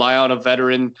could rely on a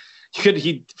veteran.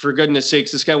 For goodness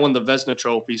sakes, this guy won the Vezina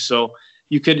Trophy, so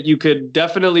you could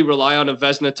definitely rely on a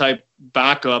Vezina type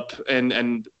backup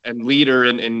and leader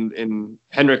in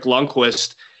Henrik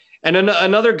Lundqvist. And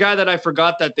another guy that I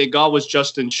forgot that they got was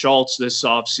Justin Schultz this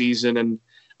offseason. And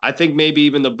I think maybe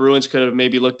even the Bruins could have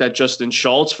maybe looked at Justin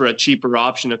Schultz for a cheaper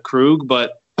option of Krug.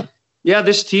 But yeah,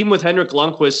 this team with Henrik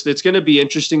Lundqvist, it's going to be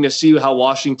interesting to see how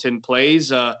Washington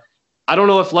plays. I don't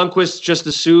know if Lundqvist just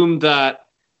assumed that,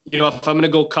 if I'm going to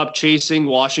go cup chasing,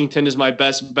 Washington is my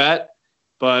best bet.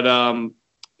 But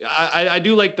I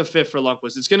do like the fit for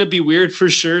Lundqvist. It's going to be weird for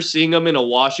sure seeing him in a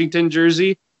Washington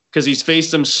jersey because he's faced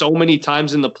them so many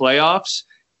times in the playoffs.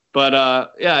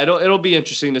 But yeah, it'll be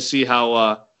interesting to see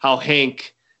how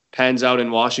Hank pans out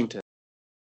in Washington.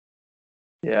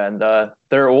 Yeah, and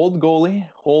their old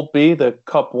goalie, Holtby, the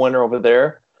cup winner over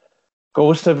there,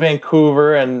 goes to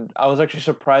Vancouver, and I was actually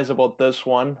surprised about this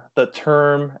one. The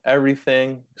term,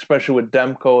 everything, especially with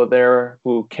Demko there,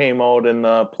 who came out in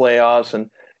the playoffs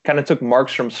and kind of took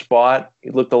Markstrom's spot. He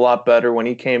looked a lot better when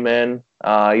he came in.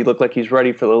 He looked like he's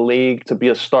ready for the league to be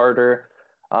a starter.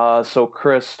 So,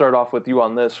 Chris, start off with you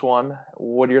on this one.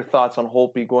 What are your thoughts on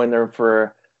Holtby going there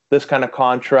for this kind of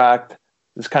contract,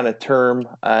 this kind of term?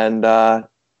 And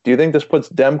do you think this puts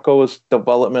Demko's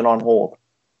development on hold?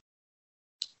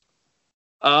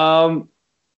 I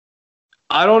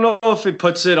don't know if it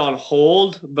puts it on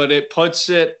hold, but it puts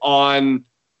it on,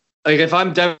 like, if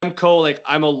I'm Demko, like,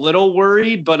 I'm a little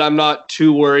worried, but I'm not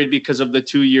too worried because of the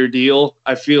 2-year deal.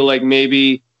 I feel like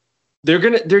maybe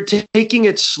they're taking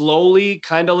it slowly,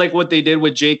 kind of like what they did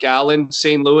with Jake Allen,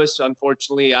 St. Louis.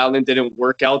 Unfortunately, Allen didn't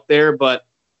work out there, but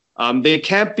they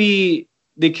can't be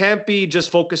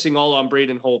just focusing all on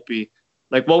Braden Holtby.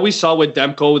 Like what we saw with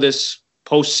Demko this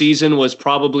postseason was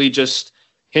probably just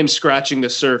him scratching the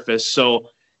surface. So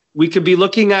we could be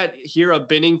looking at here a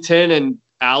Binnington and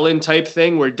Allen type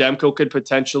thing where Demko could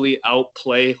potentially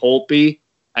outplay Holtby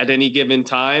at any given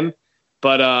time.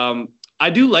 But I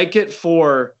do like it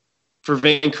for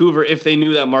Vancouver if they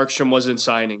knew that Markstrom wasn't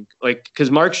signing. Like, because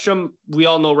Markstrom, we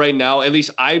all know right now, at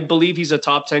least I believe he's a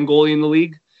top 10 goalie in the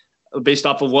league based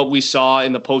off of what we saw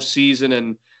in the postseason.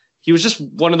 And he was just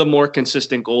one of the more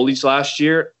consistent goalies last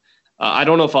year. I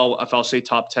don't know if I'll say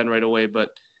top 10 right away,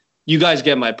 but you guys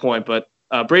get my point. But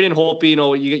Braden Holtby,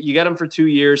 you get him for 2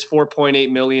 years, $4.8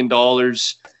 million.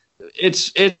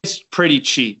 It's pretty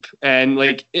cheap, and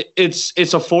like it's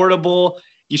affordable.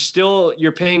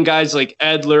 You're paying guys like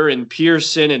Edler and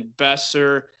Pearson and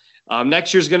Besser.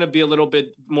 Next year's going to be a little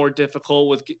bit more difficult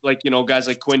with guys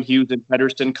like Quinn Hughes and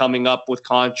Pedersen coming up with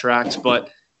contracts,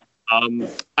 but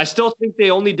I still think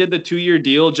they only did the 2-year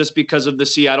deal just because of the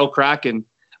Seattle Kraken.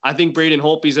 I think Braden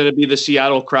Holtby's going to be the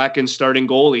Seattle Kraken starting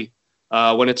goalie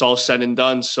when it's all said and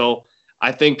done. So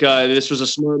I think this was a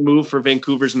smart move for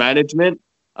Vancouver's management.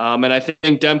 And I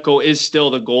think Demko is still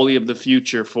the goalie of the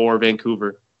future for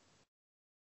Vancouver.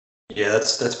 Yeah,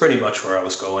 that's pretty much where I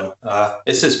was going.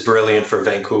 This is brilliant for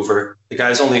Vancouver. The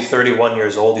guy's only 31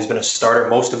 years old. He's been a starter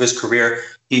most of his career.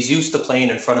 He's used to playing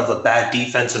in front of a bad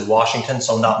defense in Washington,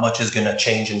 so not much is going to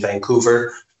change in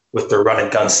Vancouver with their run and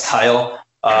gun style.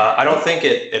 I don't think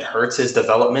it hurts his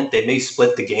development. They may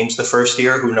split the games the first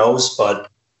year, who knows? But,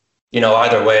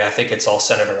 either way, I think it's all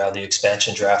centered around the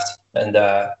expansion draft. And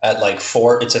at like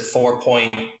 4, it's at 4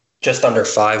 point, just under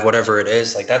 5, whatever it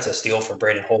is. Like, that's a steal for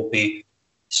Braden Holtby.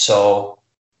 So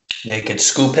they could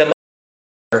scoop him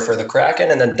for the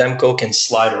Kraken, and then Demko can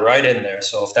slide right in there.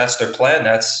 So if that's their plan,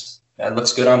 that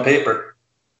looks good on paper.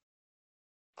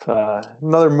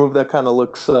 Another move that kind of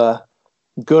looks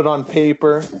good on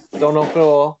paper. Don't know if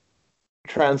it'll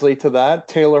translate to that.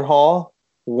 Taylor Hall,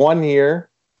 1 year,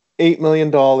 $8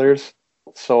 million.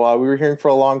 So we were hearing for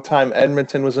a long time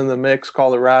Edmonton was in the mix,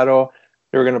 Colorado.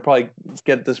 They were going to probably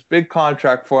get this big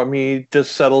contract for him. He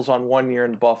just settles on 1 year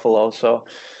in Buffalo. So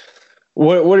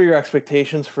what are your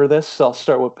expectations for this? I'll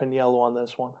start with Piniello on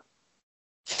this one.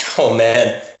 Oh,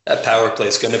 man, that power play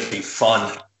is going to be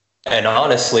fun. And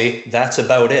honestly, that's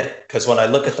about it. Because when I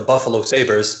look at the Buffalo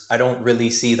Sabres, I don't really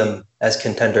see them as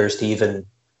contenders to even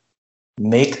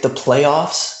make the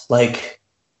playoffs. Like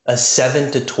a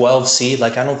 7 to 12 seed.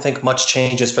 Like, I don't think much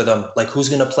changes for them. Like, who's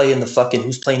going to play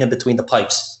who's playing in between the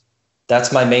pipes?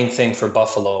 That's my main thing for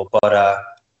Buffalo. But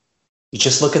you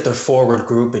just look at their forward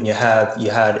group, and you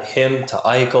had him to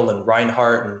Eichel and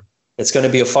Reinhart, and it's going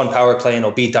to be a fun power play, and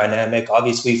it'll be dynamic.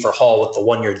 Obviously, for Hall with the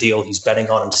 1 year deal, he's betting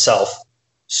on himself.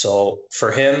 So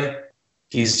for him,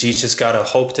 he's just got to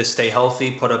hope to stay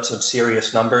healthy, put up some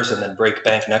serious numbers, and then break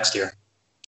bank next year.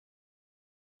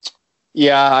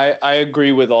 Yeah, I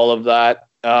agree with all of that.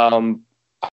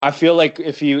 I feel like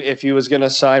if he was going to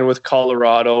sign with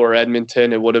Colorado or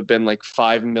Edmonton, it would have been like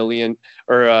 $5 million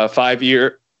or a 5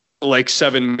 year, like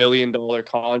 $7 million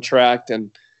contract.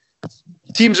 And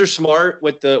teams are smart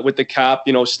with the cap,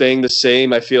 staying the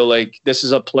same. I feel like this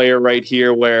is a player right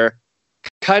here where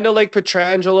kind of like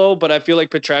Pietrangelo, but I feel like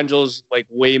Pietrangelo's like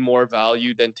way more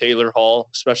valued than Taylor Hall,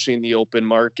 especially in the open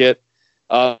market.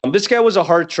 This guy was a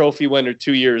Hart Trophy winner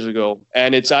 2 years ago,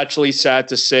 and it's actually sad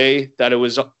to say that it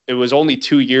was only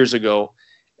 2 years ago,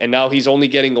 and now he's only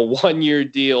getting a 1 year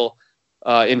deal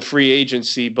in free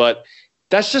agency. But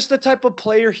that's just the type of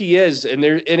player he is, and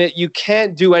you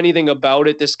can't do anything about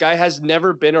it. This guy has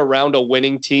never been around a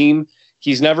winning team.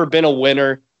 He's never been a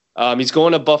winner. He's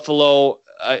going to Buffalo.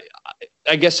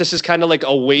 I guess this is kind of like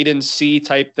a wait and see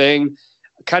type thing,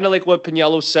 kind of like what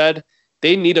Piniello said.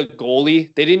 They need a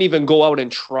goalie. They didn't even go out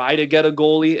and try to get a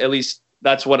goalie. At least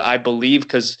that's what I believe,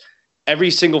 because every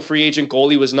single free agent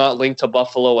goalie was not linked to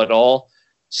Buffalo at all.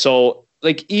 So,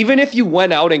 like, even if you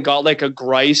went out and got like a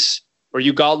Grice, or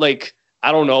you got like,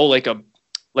 I don't know, like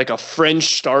a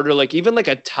fringe starter, like even like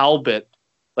a Talbot,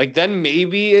 like then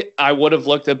maybe I would have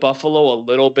looked at Buffalo a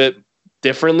little bit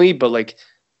differently. But like,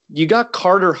 you got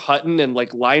Carter Hutton and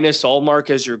like Linus Ullmark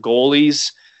as your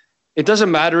goalies. It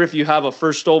doesn't matter if you have a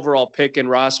first overall pick in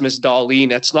Rasmus Dahlin.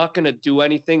 That's not going to do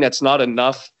anything. That's not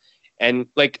enough. And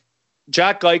like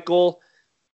Jack Eichel,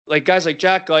 like guys like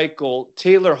Jack Eichel,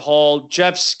 Taylor Hall,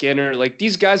 Jeff Skinner, like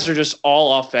these guys are just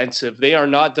all offensive. They are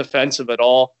not defensive at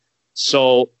all.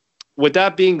 So with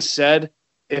that being said,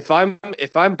 if I'm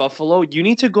Buffalo, you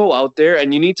need to go out there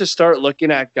and you need to start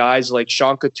looking at guys like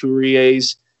Sean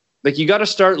Couturier's. Like, you got to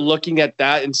start looking at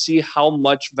that and see how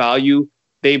much value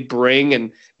they bring.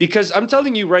 And because I'm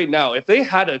telling you right now, if they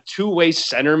had a two-way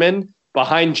centerman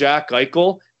behind Jack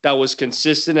Eichel that was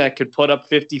consistent and could put up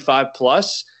 55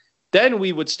 plus, then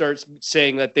we would start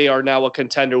saying that they are now a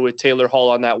contender with Taylor Hall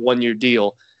on that 1 year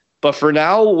deal. But for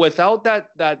now, without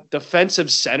that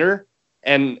defensive center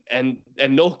and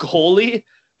no goalie,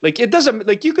 like it doesn't,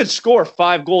 like you could score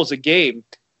 5 goals a game,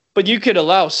 but you could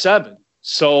allow 7.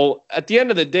 So at the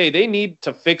end of the day, they need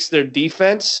to fix their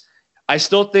defense. I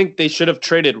still think they should have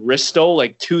traded Risto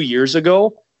like 2 years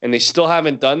ago, and they still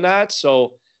haven't done that.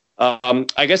 So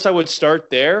I guess I would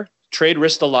start there, trade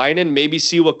Ristolainen, maybe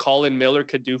see what Colin Miller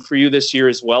could do for you this year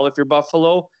as well if you're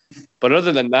Buffalo. But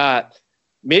other than that,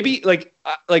 maybe like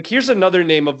here's another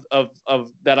name of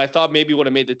that I thought maybe would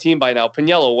have made the team by now,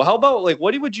 Piniello. Well, how about like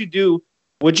what would you do?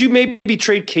 Would you maybe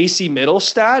trade Casey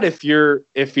Middlestad if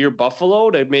you're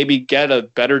Buffalo to maybe get a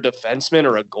better defenseman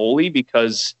or a goalie?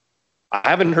 Because I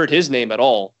haven't heard his name at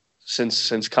all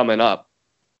since coming up.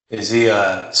 Is he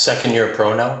a second-year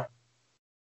pro now?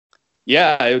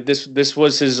 Yeah, this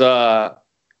was his. I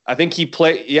think he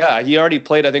played. Yeah, he already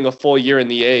played. I think a full year in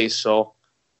the A. So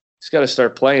he's got to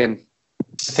start playing.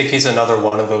 I think he's another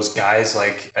one of those guys,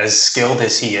 like as skilled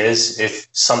as he is, if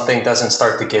something doesn't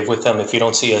start to give with him, if you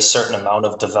don't see a certain amount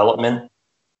of development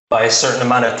by a certain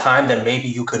amount of time, then maybe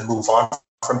you could move on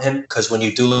from him. Because when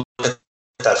you do look at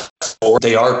that forward,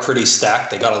 they are pretty stacked.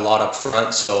 They got a lot up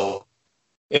front. So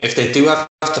if they do have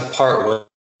to part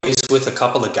ways with a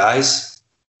couple of guys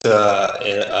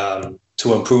to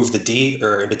improve the D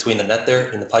or in between the net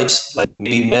there in the pipes, like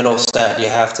maybe Middlestat, you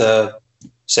have to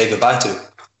say goodbye to.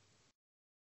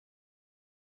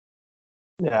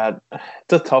 Yeah,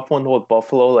 it's a tough one with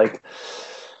Buffalo. Like,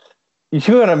 you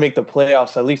gotta make the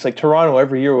playoffs at least. Like Toronto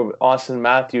every year with Austin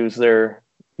Matthews, they're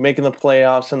making the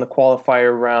playoffs in the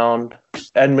qualifier round.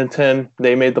 Edmonton,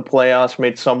 they made the playoffs,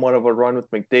 made somewhat of a run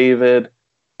with McDavid.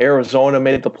 Arizona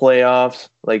made the playoffs.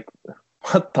 Like,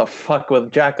 what the fuck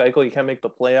with Jack Eichel? You can't make the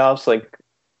playoffs. Like,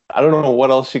 I don't know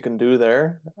what else you can do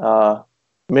there.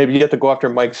 Maybe you have to go after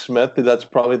Mike Smith. That's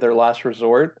probably their last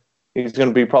resort. He's going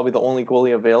to be probably the only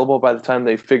goalie available by the time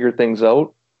they figure things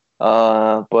out.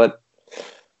 But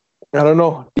I don't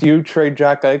know. Do you trade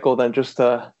Jack Eichel then just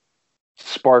to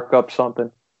spark up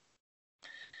something?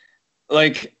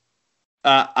 Like,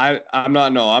 I'm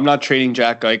not trading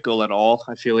Jack Eichel at all.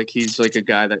 I feel like he's like a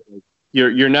guy that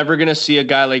you're never going to see a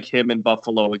guy like him in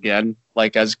Buffalo again,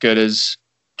 like as good as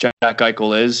Jack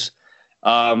Eichel is.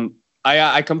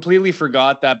 I completely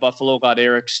forgot that Buffalo got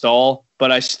Eric Stahl,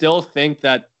 but I still think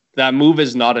that move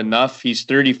is not enough. He's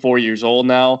 34 years old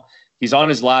now. He's on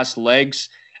his last legs.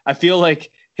 I feel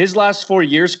like his last 4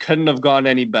 years couldn't have gone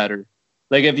any better.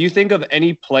 Like, if you think of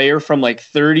any player from like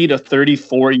 30 to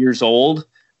 34 years old,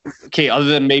 okay, other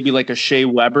than maybe like a Shea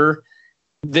Weber,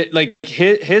 that like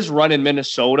his run in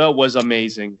Minnesota was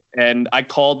amazing. And I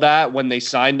called that when they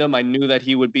signed him. I knew that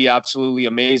he would be absolutely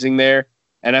amazing there.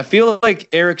 And I feel like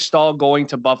Eric Stahl going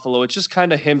to Buffalo, it's just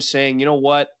kind of him saying, you know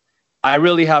what? I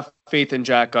really have faith in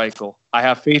Jack Eichel. I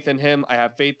have faith in him. I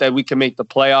have faith that we can make the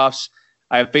playoffs.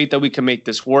 I have faith that we can make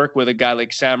this work with a guy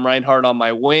like Sam Reinhart on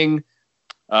my wing.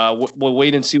 We'll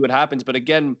wait and see what happens. But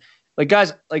again, like,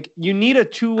 guys, like, you need a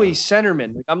two-way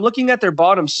centerman. Like, I'm looking at their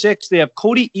bottom six. They have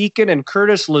Cody Eakin and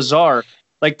Curtis Lazar.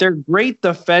 Like, they're great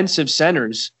defensive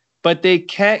centers, but they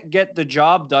can't get the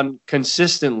job done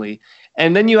consistently.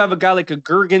 And then you have a guy like a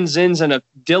Gergen Zins and a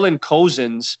Dylan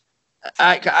Cozens.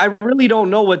 I really don't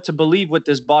know what to believe with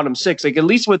this bottom six. Like, at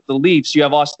least with the Leafs, you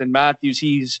have Austin Matthews.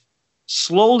 He's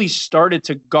slowly started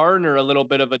to garner a little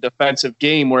bit of a defensive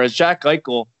game, whereas Jack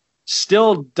Eichel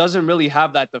still doesn't really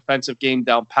have that defensive game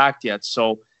down packed yet.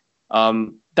 So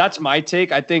that's my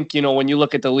take. I think, you know, when you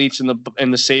look at the Leafs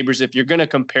and the Sabres, if you're going to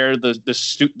compare the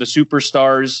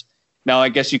superstars, now I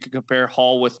guess you could compare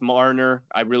Hall with Marner.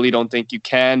 I really don't think you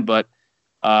can, but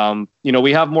you know,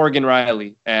 we have Morgan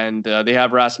Riley and they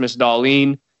have Rasmus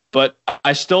Dahlin, but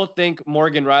I still think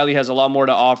Morgan Riley has a lot more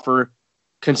to offer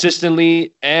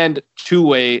consistently and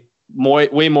two-way,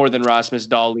 way more than Rasmus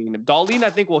Dahlin. Dahlin, I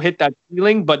think, will hit that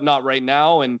ceiling, but not right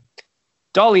now. And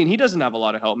Dahlin, he doesn't have a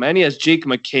lot of help, man. He has Jake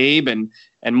McCabe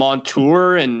and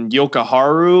Montour and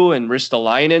Yokoharu and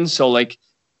Ristolainen. So, like,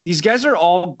 these guys are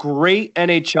all great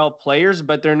NHL players,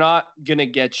 but they're not going to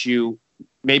get you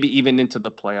maybe even into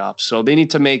the playoffs. So they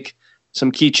need to make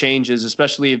some key changes,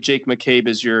 especially if Jake McCabe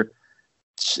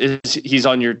he's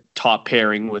on your top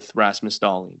pairing with Rasmus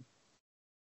Dahlin.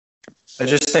 I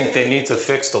just think they need to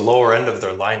fix the lower end of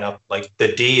their lineup, like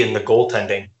the D and the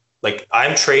goaltending. Like,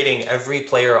 I'm trading every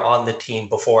player on the team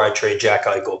before I trade Jack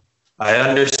Eichel. I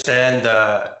understand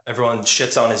everyone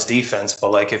shits on his defense, but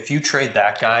like, if you trade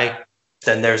that guy,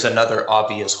 then there's another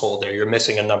obvious hole there. You're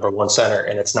missing a number one center,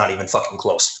 and it's not even fucking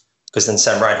close because then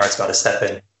Sam Reinhart's got to step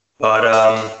in. But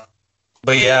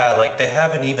yeah, like, they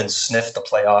haven't even sniffed the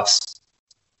playoffs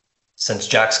since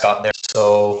Jack's got there.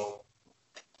 So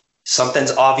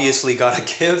something's obviously got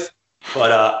to give.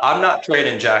 But I'm not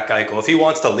trading Jack Eichel. If he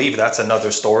wants to leave, that's another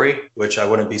story, which I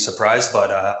wouldn't be surprised. But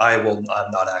I'm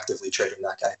not actively trading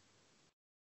that guy.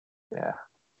 Yeah,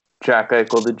 Jack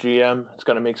Eichel, the GM, is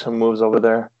going to make some moves over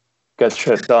there, get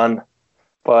shit done.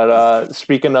 But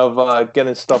speaking of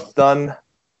getting stuff done,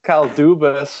 Kyle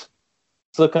Dubas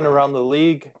is looking around the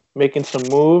league, making some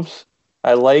moves.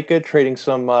 I like it, trading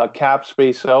some cap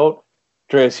space out.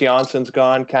 Andreas Janssen's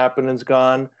gone, Kapanen's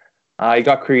gone. He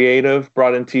got creative,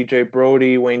 brought in TJ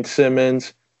Brody, Wayne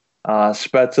Simmons,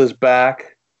 Spezza's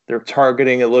back. They're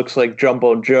targeting, it looks like,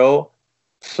 Jumbo Joe.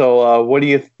 So what do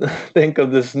you think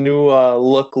of this new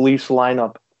look Leafs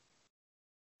lineup?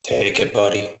 Take it,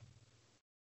 buddy.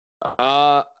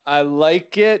 I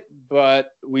like it,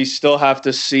 but we still have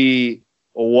to see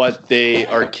what they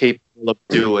are capable of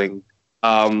doing.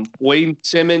 Wayne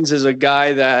Simmons is a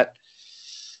guy that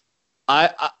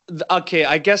Okay,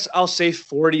 I guess I'll say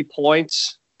 40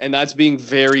 points, and that's being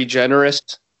very generous.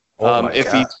 Oh my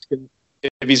God.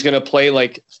 If he's going to play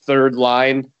like third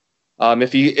line,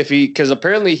 if he because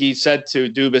apparently he said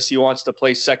to Dubas he wants to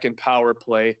play second power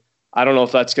play. I don't know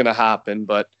if that's going to happen,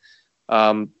 but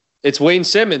it's Wayne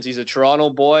Simmons. He's a Toronto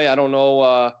boy. I don't know.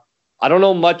 I don't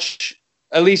know much.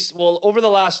 At least, well, over the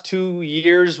last 2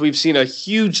 years, we've seen a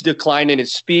huge decline in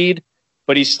his speed,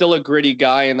 but he's still a gritty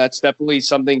guy, and that's definitely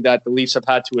something that the Leafs have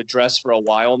had to address for a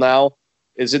while now.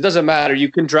 Is it doesn't matter. You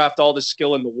can draft all the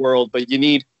skill in the world, but you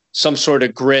need some sort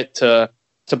of grit to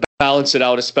balance it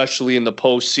out, especially in the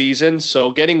postseason.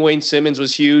 So getting Wayne Simmons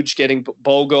was huge. Getting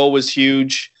Bogo was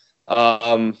huge.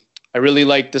 I really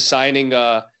like the signing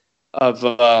of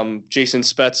Jason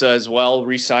Spezza as well,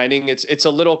 re-signing. It's a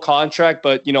little contract,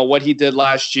 but you know what he did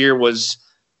last year was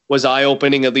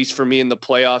eye-opening, at least for me in the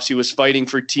playoffs. He was fighting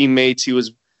for teammates. He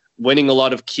was winning a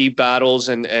lot of key battles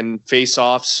and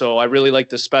face-offs. So I really like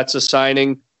the Spezza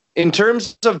signing. In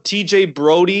terms of TJ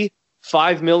Brody,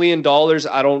 $5 million,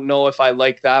 I don't know if I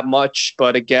like that much,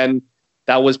 but again,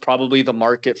 that was probably the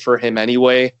market for him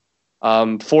anyway.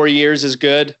 4 years is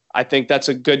good. I think that's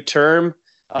a good term.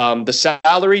 The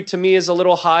salary to me is a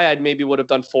little high. I'd maybe would have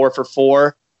done 4 for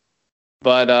 4,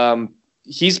 but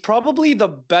he's probably the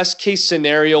best case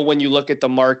scenario when you look at the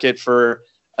market for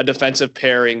a defensive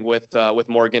pairing with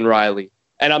Morgan Riley.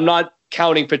 And I'm not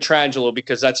counting Pietrangelo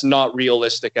because that's not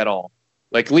realistic at all.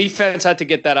 Like Leaf fans had to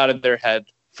get that out of their head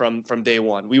from day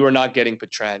one. We were not getting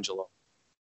Pietrangelo.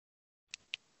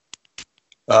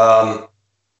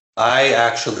 I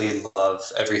actually love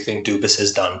everything Dubas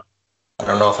has done. I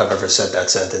don't know if I've ever said that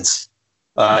sentence.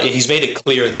 He's made it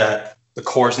clear that the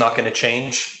core is not going to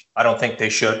change. I don't think they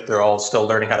should. They're all still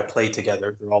learning how to play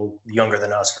together. They're all younger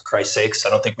than us, for Christ's sakes. I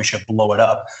don't think we should blow it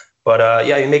up. But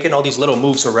yeah, you're making all these little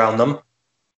moves around them.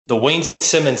 The Wayne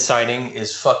Simmons signing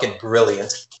is fucking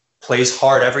brilliant. Plays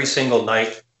hard every single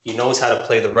night. He knows how to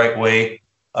play the right way.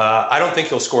 I don't think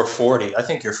he'll score 40. I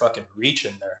think you're fucking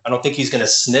reaching there. I don't think he's going to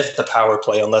sniff the power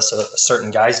play unless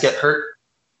certain guys get hurt.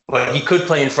 But he could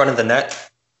play in front of the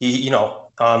net. He's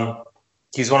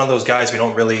one of those guys we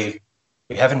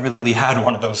haven't really had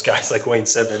one of those guys like Wayne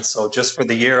Simmons. So just for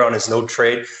the year on his no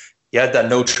trade, he had that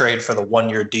no trade for the 1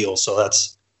 year deal. So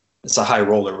it's a high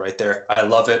roller right there. I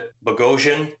love it.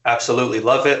 Bogosian, absolutely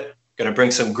love it. Going to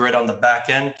bring some grit on the back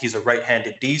end. He's a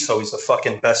right-handed D, so he's the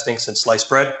fucking best thing since sliced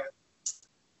bread.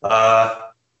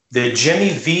 The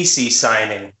Jimmy Vesey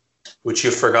signing, which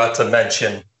you forgot to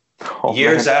mention,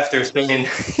 years after saying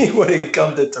he wouldn't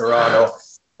come to Toronto,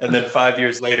 and then 5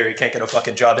 years later he can't get a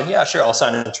fucking job. And yeah, sure, I'll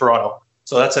sign in Toronto.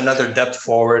 So that's another depth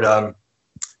forward.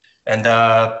 And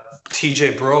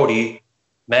TJ Brody,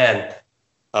 man,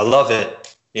 I love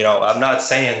it. You know, I'm not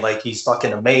saying like he's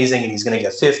fucking amazing and he's going to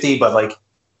get 50, but like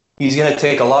he's going to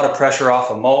take a lot of pressure off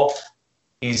of Mo.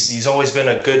 He's always been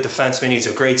a good defenseman. He's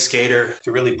a great skater. He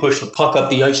really push the puck up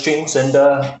the ice streams. And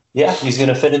yeah, he's going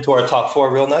to fit into our top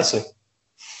 4 real nicely.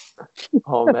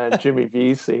 Oh, man, Jimmy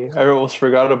Vesey. I almost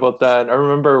forgot about that. I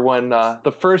remember when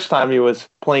the first time he was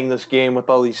playing this game with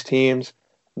all these teams,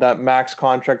 that max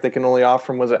contract they can only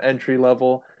offer him was an entry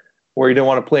level where he didn't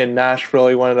want to play in Nashville.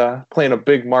 He wanted to play in a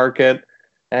big market.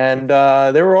 And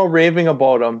they were all raving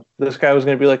about him. This guy was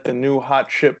going to be like the new hot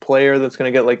shit player that's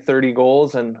going to get like 30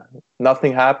 goals, and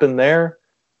nothing happened there.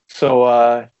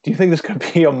 So do you think this could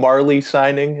be a Marley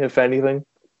signing, if anything?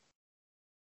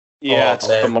 Yeah, it's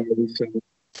a Marley signing.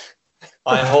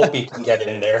 I hope he can get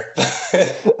in there.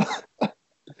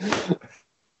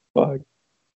 Fuck.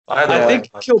 I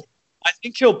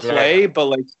think he'll play, but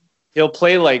like he'll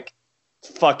play like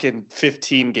fucking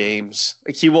 15 games.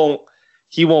 Like he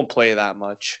won't play that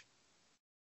much.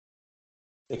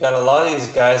 They got a lot of these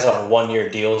guys on 1 year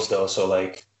deals though, so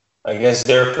like I guess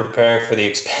they're preparing for the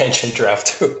expansion draft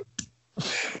too.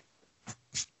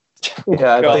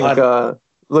 Yeah, I think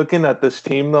looking at this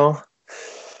team though,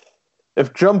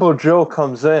 if Jumbo Joe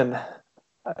comes in,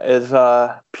 is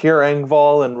Pierre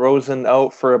Engvall and Rosen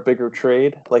out for a bigger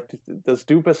trade? Like, does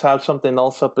Dubas have something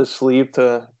else up his sleeve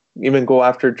to even go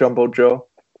after Jumbo Joe?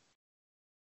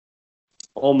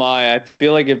 Oh my! I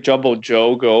feel like if Jumbo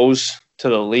Joe goes to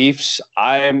the Leafs,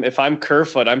 if I'm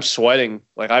Kerfoot, I'm sweating.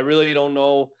 Like I really don't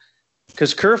know,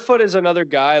 because Kerfoot is another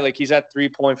guy. Like he's at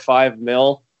 3.5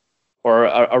 mil or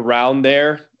around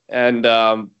there, and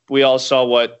we all saw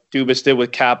what Dubas did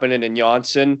with Kapanen and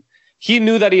Johnson. He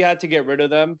knew that he had to get rid of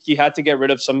them. He had to get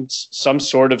rid of some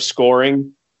sort of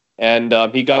scoring, and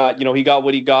he got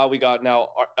what he got. We got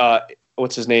now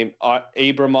what's his name,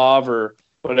 Abramov or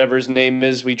whatever his name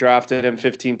is. We drafted him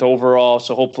 15th overall,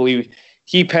 so hopefully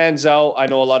he pans out. I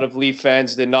know a lot of Leaf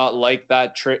fans did not like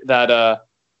that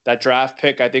that draft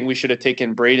pick. I think we should have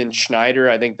taken Braden Schneider.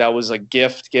 I think that was a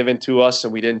gift given to us,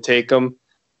 and we didn't take him.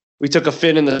 We took a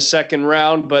fit in the second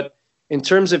round, but in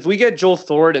terms if we get Joel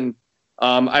Thornton,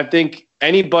 I think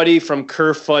anybody from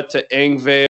Kerfoot to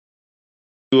Engvall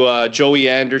to Joey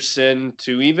Anderson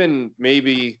to even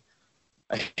maybe,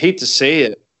 I hate to say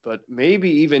it, but maybe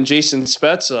even Jason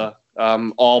Spezza,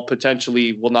 all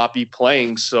potentially will not be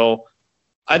playing. So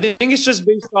I think it's just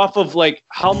based off of like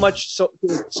how much. So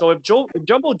if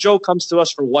Jumbo Joe comes to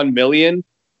us for $1 million,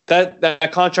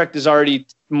 that contract is already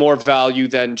more value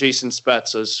than Jason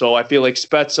Spezza's. So I feel like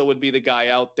Spezza would be the guy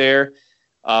out there.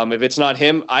 If it's not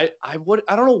him, I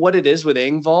don't know what it is with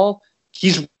Engvall.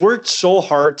 He's worked so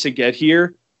hard to get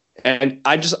here, and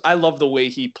I love the way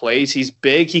he plays. He's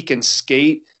big, he can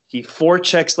skate, he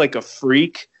forechecks like a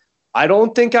freak. I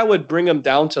don't think I would bring him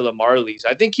down to the Marlies.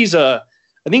 I think he's a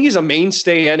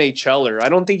mainstay NHLer. I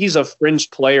don't think he's a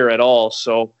fringe player at all.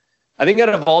 So I think out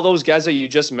of all those guys that you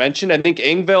just mentioned, I think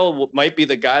Engvall might be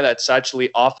the guy that's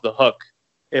actually off the hook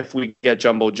if we get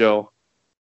Jumbo Joe.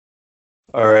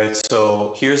 All right,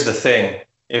 so here's the thing.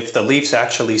 If the Leafs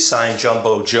actually sign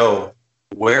Jumbo Joe,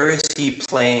 where is he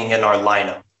playing in our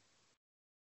lineup?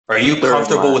 Are you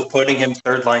comfortable with putting him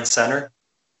third line center?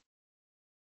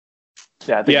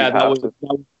 Yeah, that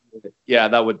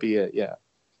would be it. Yeah.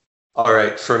 All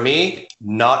right, for me,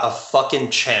 not a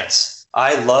fucking chance.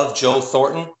 I love Joe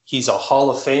Thornton. He's a Hall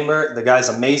of Famer. The guy's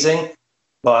amazing.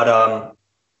 But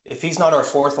if he's not our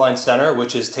fourth line center,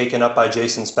 which is taken up by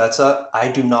Jason Spezza,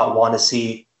 I do not want to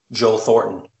see Joe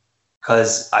Thornton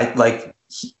because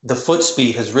the foot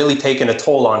speed has really taken a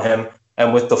toll on him.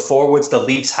 And with the forwards the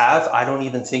Leafs have, I don't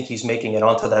even think he's making it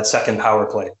onto that second power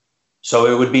play. So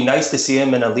it would be nice to see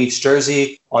him in a Leafs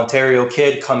jersey, Ontario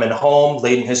kid coming home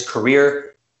late in his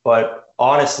career. But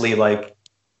honestly,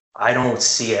 I don't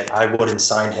see it. I wouldn't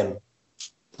sign him.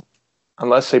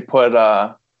 Unless they put,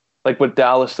 like what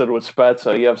Dallas did with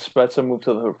Spezza. You have Spezza move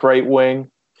to the right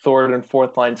wing, Thornton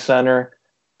fourth line center,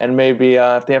 and maybe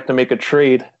if they have to make a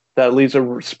trade, that leaves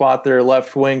a spot there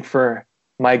left wing for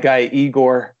my guy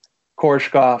Igor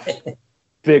Korshkov,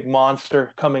 big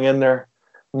monster coming in there,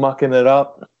 mucking it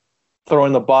up,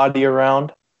 throwing the body around.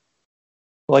 I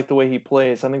like the way he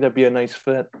plays. I think that'd be a nice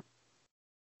fit.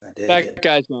 That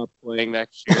guy's not playing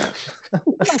next year.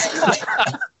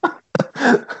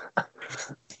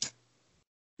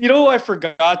 You know, I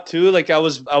forgot too. Like I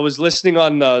was listening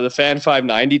on the Fan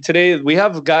 590 today. We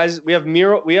have guys. We have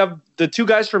Miro. We have the two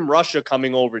guys from Russia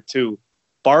coming over too,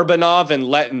 Barbanov and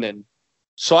Lettinen.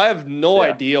 So I have no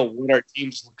idea what our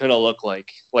team's gonna look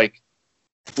like. Like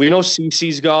we know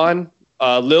CC's gone.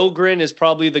 Liljegren is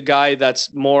probably the guy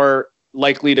that's more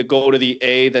likely to go to the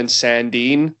A than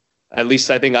Sandin. At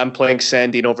least I think I'm playing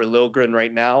Sandin over Liljegren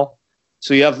right now.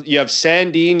 So you have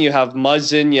Sandin, you have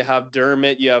Muzzin, you have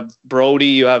Dermott, you have Brody,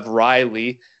 you have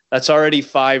Riley. That's already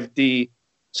 5D.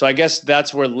 So I guess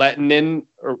that's where Lettinen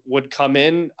would come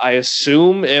in, I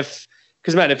assume.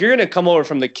 Because, man, if you're going to come over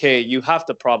from the K, you have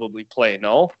to probably play,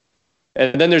 no?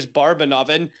 And then there's Barbanov.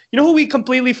 And you know who we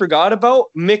completely forgot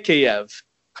about? Mikheyev.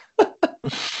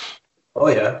 Oh,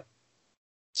 yeah.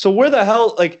 So where the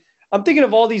hell, I'm thinking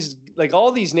of all these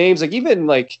names, even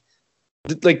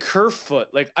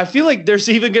Kerfoot. I feel like there's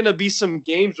even going to be some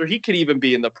games where he could even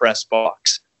be in the press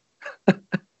box.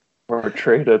 Or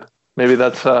traded. Maybe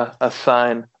that's a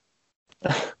sign.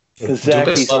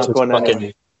 Dubas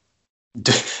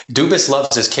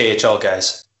loves his KHL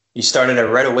guys. He started it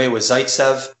right away with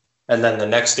Zaitsev, and then the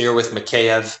next year with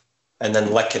Mikheyev, and then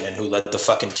Lehkonen, who led the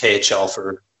fucking KHL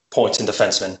for points and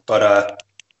defensemen. But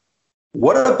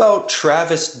what about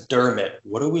Travis Dermott?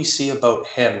 What do we see about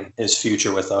him, his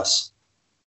future with us?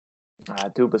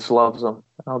 Dubas loves him.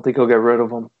 I don't think he'll get rid of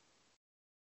him.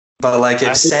 But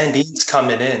if Sandin's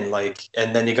coming in,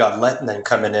 and then you got Lettinen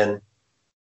coming in,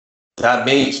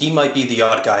 he might be the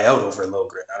odd guy out over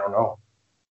Liljegren. I don't know.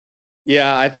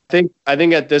 Yeah, I think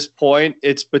at this point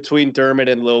it's between Dermott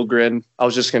and Liljegren. I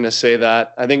was just gonna say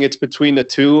that. I think it's between the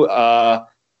two.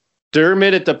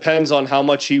 Dermott, it depends on how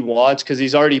much he wants because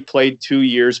he's already played 2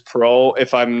 years pro.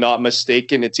 If I'm not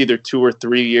mistaken, it's either 2 or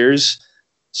 3 years.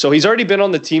 So he's already been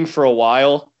on the team for a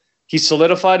while. He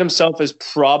solidified himself as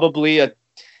probably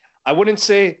I wouldn't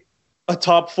say a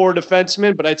top 4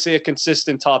 defenseman, but I'd say a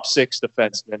consistent top 6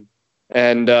 defenseman.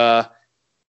 And I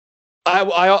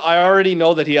already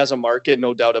know that he has a market,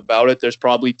 no doubt about it. There's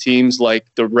probably teams like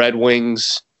the Red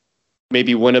Wings,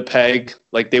 maybe Winnipeg,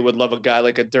 they would love a guy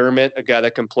like a Dermott, a guy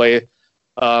that can play.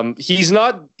 He's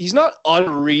not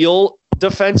unreal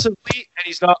defensively, and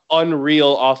he's not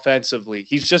unreal offensively.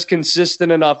 He's just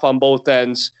consistent enough on both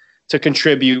ends to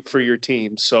contribute for your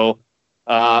team. So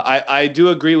I do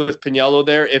agree with Piniello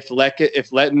there. If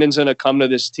Lettonen's going to come to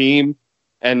this team,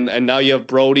 and now you have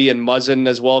Brody and Muzzin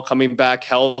as well coming back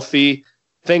healthy.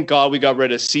 Thank God we got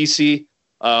rid of Cece.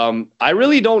 I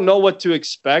really don't know what to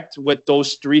expect with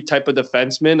those three type of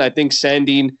defensemen. I think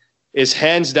Sandin is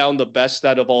hands down the best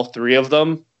out of all three of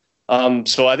them.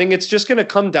 So I think it's just going to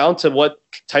come down to what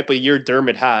type of year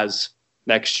Dermott has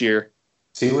next year.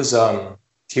 He was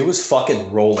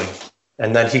fucking rolling,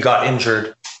 and then he got injured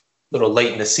a little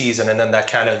late in the season, and then that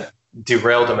kind of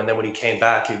derailed him. And then when he came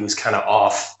back, he was kind of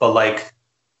off. But like,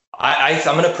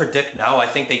 I'm going to predict now. I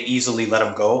think they easily let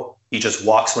him go. He just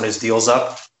walks when his deal's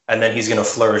up, and then he's going to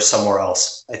flourish somewhere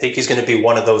else. I think he's going to be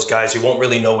one of those guys. You won't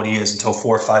really know what he is until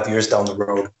 4 or 5 years down the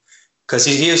road, because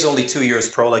he is only 2 years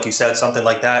pro, like you said, something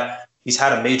like that. He's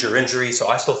had a major injury, so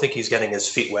I still think he's getting his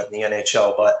feet wet in the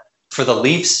NHL. But for the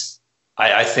Leafs,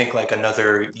 I think like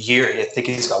another year. I think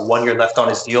he's got 1 year left on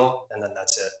his deal, and then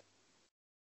that's it.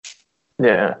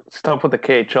 Yeah, it's tough with the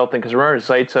KHL thing because remember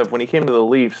Zaitsev, when he came to the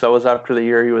Leafs, that was after the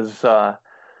year he was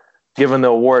given the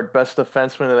award Best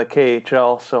Defenseman of the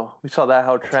KHL. So we saw that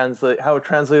how it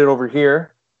translated over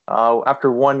here.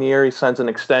 After 1 year, he signs an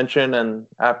extension, and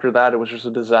after that, it was just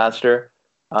a disaster.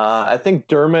 I think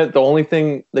Dermott, the only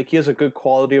thing, like he has a good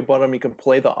quality about him. He can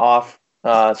play the off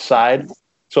side.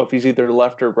 So if he's either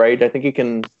left or right, I think he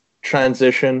can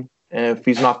transition if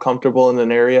he's not comfortable in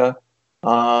an area.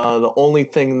 The only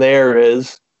thing there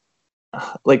is,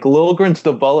 like Liljegren's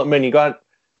development,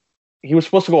 he was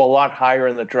supposed to go a lot higher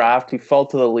in the draft. He fell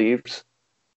to the Leafs,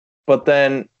 but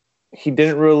then he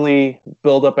didn't really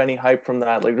build up any hype from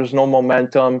that. Like there's no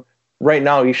momentum. Right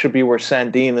now he should be where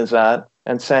Sandin is at,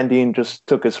 and Sandin just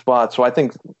took his spot. So I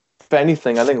think, if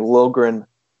anything, I think Liljegren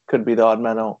could be the odd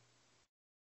man out.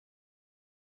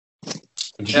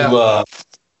 If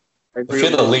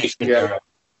you're the Leafs, if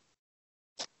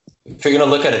you're going to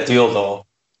look at a deal though,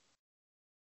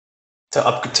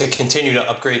 to continue to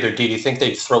upgrade their D, do you think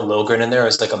they'd throw Liljegren in there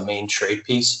as like a main trade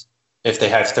piece? If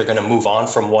they're going to move on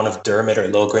from one of Dermott or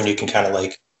Liljegren, you can kind of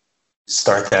like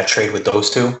start that trade with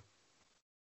those two.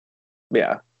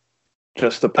 Yeah,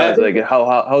 just depends. Like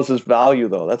how's his value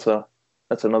though?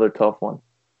 That's another tough one.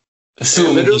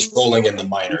 Assuming he's rolling in the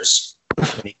minors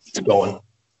and he keeps going.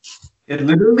 It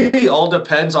literally all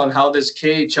depends on how this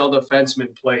KHL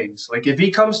defenseman plays. Like if he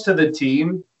comes to the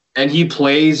team and he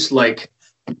plays like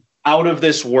out of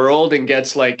this world and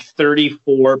gets like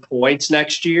 34 points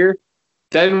next year,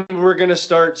 then we're going to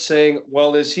start saying,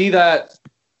 well, is he that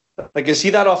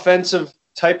offensive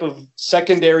type of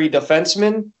secondary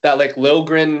defenseman that like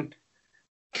Liljegren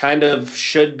kind of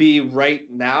should be right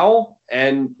now?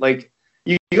 And like,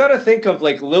 you got to think of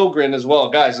like Liljegren as well,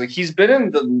 guys. Like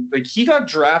he got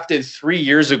drafted 3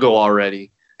 years ago already,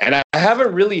 and I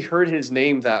haven't really heard his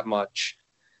name that much.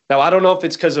 Now I don't know if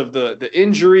it's because of the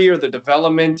injury or the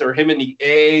development or him in the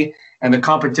A and the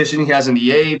competition he has in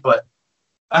the A, but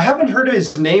I haven't heard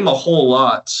his name a whole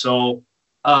lot. So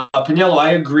Piniello,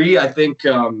 I agree. I think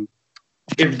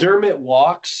if Dermott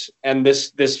walks and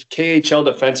this KHL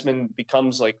defenseman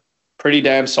becomes like pretty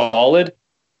damn solid,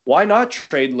 why not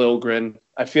trade Liljegren?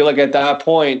 I feel like at that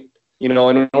point, in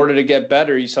order to get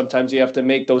better, sometimes you have to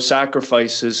make those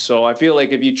sacrifices. So I feel like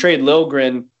if you trade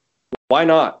Liljegren, why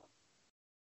not?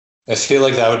 I feel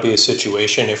like that would be a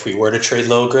situation if we were to trade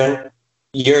Liljegren.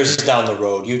 Years down the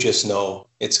road, you just know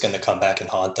it's going to come back and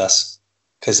haunt us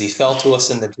because he fell to us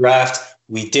in the draft.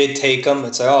 We did take him.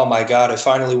 It's like, oh my God, it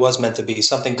finally was meant to be.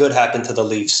 Something good happened to the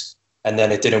Leafs, and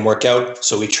then it didn't work out.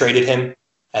 So we traded him.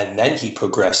 And then he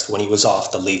progressed when he was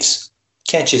off the Leafs.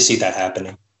 Can't you see that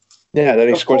happening? Yeah, then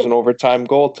he scores an overtime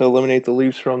goal to eliminate the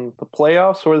Leafs from the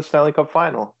playoffs or the Stanley Cup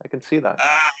final. I can see that.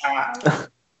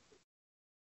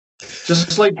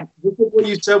 Just like what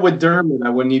you said with Dermott, I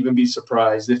wouldn't even be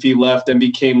surprised if he left and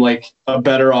became like a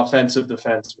better offensive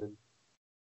defenseman.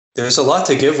 There's a lot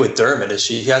to give with Dermott.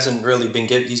 He hasn't really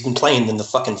he's been playing in the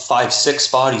fucking 5-6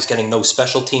 spot. He's getting no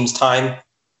special teams time.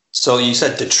 So you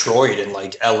said Detroit and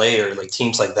like LA or like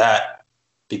teams like that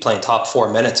be playing top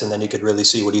 4 minutes, and then you could really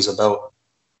see what he's about.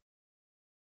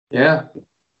 Yeah.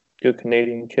 Good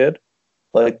Canadian kid.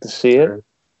 Like to see it.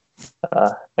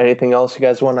 Anything else you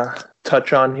guys want to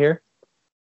touch on here?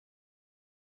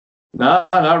 No,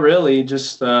 not really.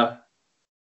 Just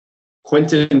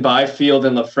Quinton Byfield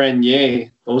and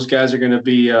Lafreniere. Those guys are going to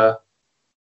be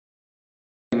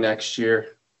next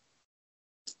year.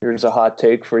 Here's a hot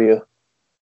take for you.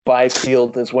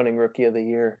 Byfield is winning Rookie of the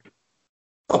Year.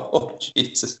 Oh,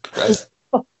 Jesus Christ.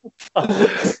 I'll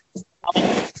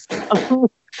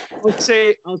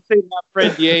say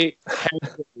Lafreniere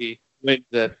wins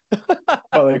it. By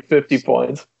like 50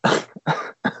 points.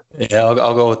 Yeah,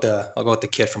 I'll go with the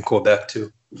kid from Quebec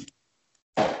too.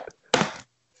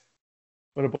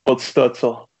 What about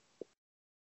Stutzel?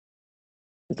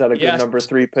 Is that a good Yes. number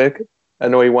 3 pick? I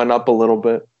know he went up a little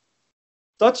bit.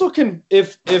 Stutzel can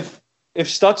if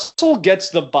Stutzel gets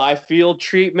the Byfield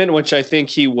treatment, which I think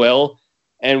he will,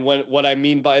 and what I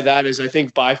mean by that is I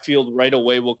think Byfield right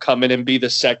away will come in and be the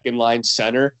second line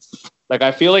center. Like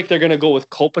I feel like they're gonna go with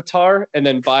Kopitar and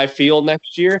then Byfield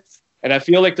next year, and I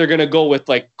feel like they're gonna go with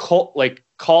like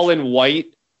Colin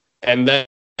White and then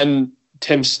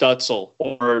Tim Stutzel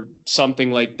or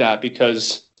something like that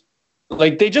because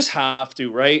like they just have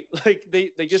to, right? Like they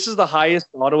this is the highest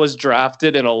Ottawa's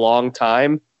drafted in a long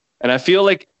time. And I feel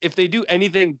like if they do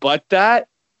anything but that,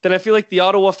 then I feel like the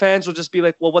Ottawa fans will just be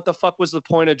like, well, what the fuck was the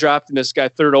point of drafting this guy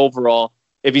third overall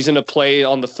if he's going to play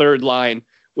on the third line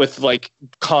with like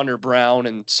Connor Brown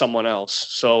and someone else?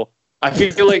 So I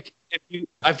feel like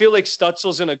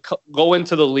Stutzel's going to go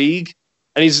into the league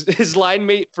and his line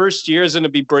mate first year is going to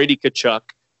be Brady Tkachuk.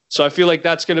 So I feel like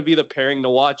that's going to be the pairing to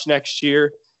watch next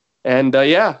year. And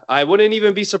I wouldn't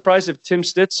even be surprised if Tim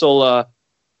Stützle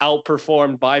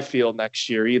outperformed Byfield next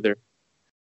year either.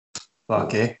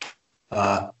 Okay.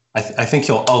 I think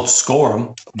he'll outscore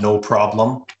him, no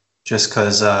problem, just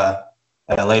because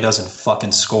LA doesn't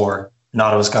fucking score.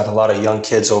 Ottawa's got a lot of young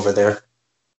kids over there.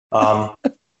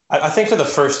 I think for the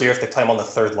first year, if they play him on the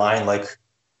third line, like,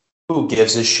 who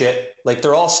gives a shit? Like,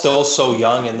 they're all still so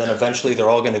young, and then eventually they're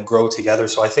all going to grow together.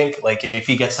 So I think, like, if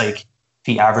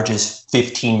he averages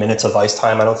 15 minutes of ice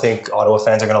time, I don't think Ottawa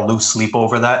fans are going to lose sleep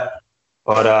over that.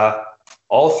 But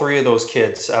all three of those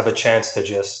kids have a chance to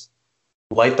just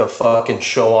light the fucking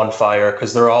show on fire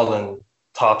because they're all in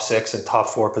top 6 and top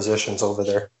 4 positions over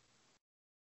there.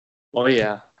 Oh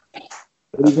yeah.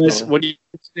 What do you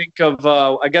think of?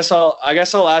 I guess I'll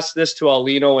ask this to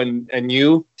Alino and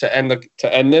you to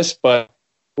end this. But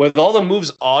with all the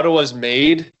moves Ottawa's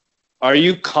made, are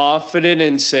you confident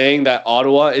in saying that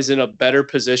Ottawa is in a better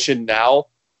position now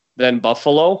than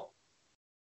Buffalo?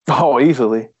 Oh,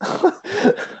 easily.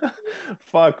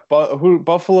 Fuck.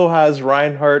 Buffalo has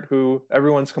Reinhart, who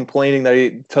everyone's complaining that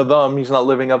he's not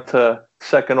living up to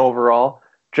second overall.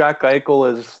 Jack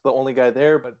Eichel is the only guy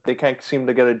there, but they can't seem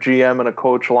to get a GM and a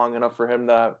coach long enough for him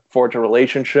to forge a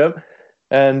relationship.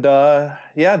 And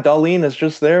Darlene is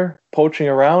just there poaching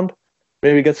around.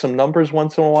 Maybe get some numbers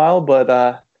once in a while, but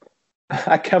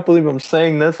I can't believe I'm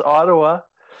saying this. Ottawa,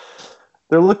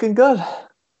 they're looking good.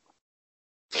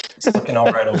 It's looking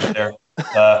all right over there.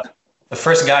 The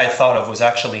first guy I thought of was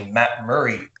actually Matt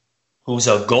Murray, who's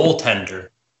a goaltender,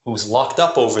 who's locked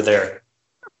up over there.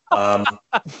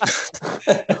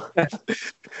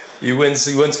 He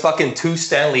wins fucking 2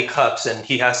 Stanley Cups, and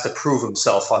he has to prove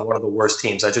himself on one of the worst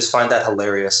teams. I just find that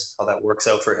hilarious how that works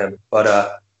out for him.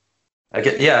 But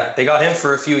they got him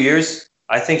for a few years.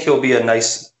 I think he'll be a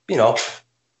nice,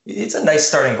 it's a nice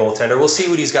starting goaltender. We'll see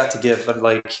what he's got to give, but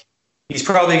like he's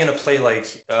probably going to play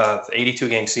like 82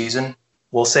 game season.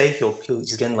 We'll say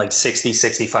he's getting like 60,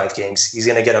 65 games. He's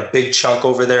going to get a big chunk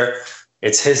over there.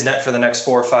 It's his net for the next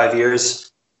 4 or 5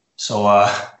 years. So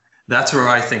that's where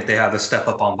I think they have a step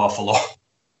up on Buffalo.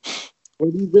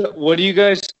 What do you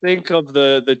guys think of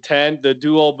the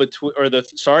duo between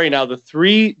the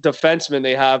 3 defensemen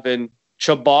they have in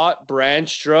Chabot,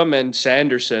 Brandstrom, and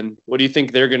Sanderson? What do you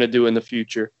think they're going to do in the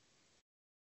future?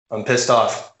 I'm pissed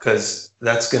off because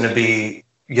that's going to be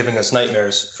giving us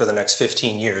nightmares for the next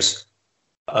 15 years.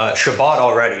 Chabot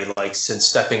already, like since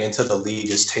stepping into the league,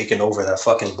 has taken over that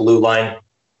fucking blue line.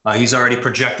 He's already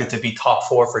projected to be top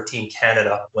 4 for Team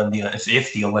Canada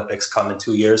if the Olympics come in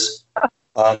 2 years.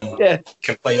 Can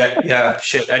play that. Yeah,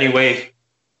 shit. Anyway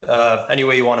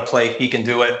you want to play, he can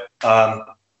do it.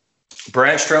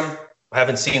 Brandstrom, I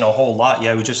haven't seen a whole lot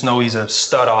yet. We just know he's a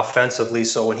stud offensively.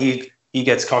 So when he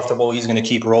gets comfortable, he's going to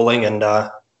keep rolling. And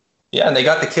and they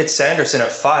got the kid Sanderson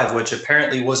at 5, which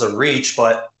apparently was a reach,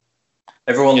 but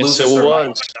everyone loses their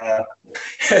mind.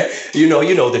 You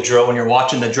know the drill when you're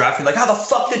watching the draft. You're like, how the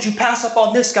fuck did you pass up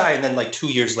on this guy? And then like 2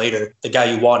 years later, the guy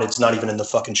you wanted's not even in the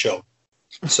fucking show.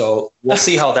 So we'll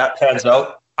see how that pans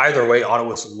out. Either way,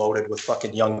 Ottawa's loaded with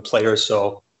fucking young players,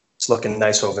 so it's looking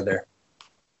nice over there.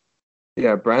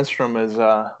 Yeah, Brandstrom is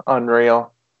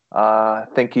unreal. I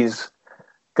think he's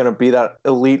going to be that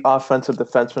elite offensive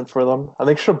defenseman for them. I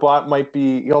think Chabot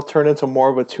he'll turn into more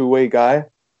of a two-way guy.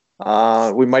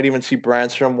 We might even see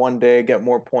Brandstrom one day get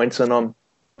more points in him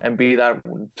and be that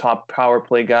top power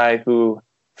play guy who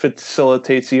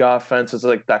facilitates the offense as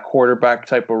like that quarterback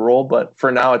type of role. But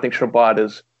for now, I think Chabot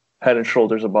is head and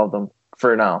shoulders above them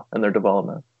for now in their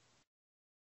development.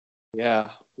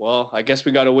 Yeah. Well, I guess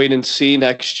we got to wait and see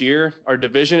next year. Our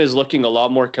division is looking a lot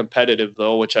more competitive,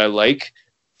 though, which I like.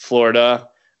 Florida,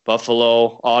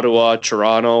 Buffalo, Ottawa,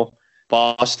 Toronto,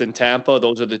 Boston, Tampa.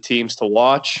 Those are the teams to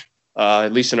watch,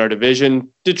 at least in our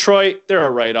division. Detroit, they're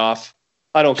a write-off.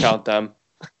 I don't count them.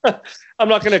 I'm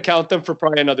not going to count them for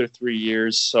probably another 3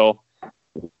 years. So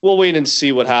we'll wait and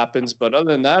see what happens. But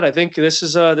other than that, I think this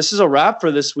is a wrap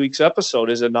for this week's episode,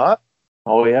 is it not?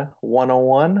 Oh, yeah.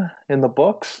 101 in the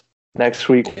books. Next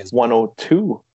week, 102.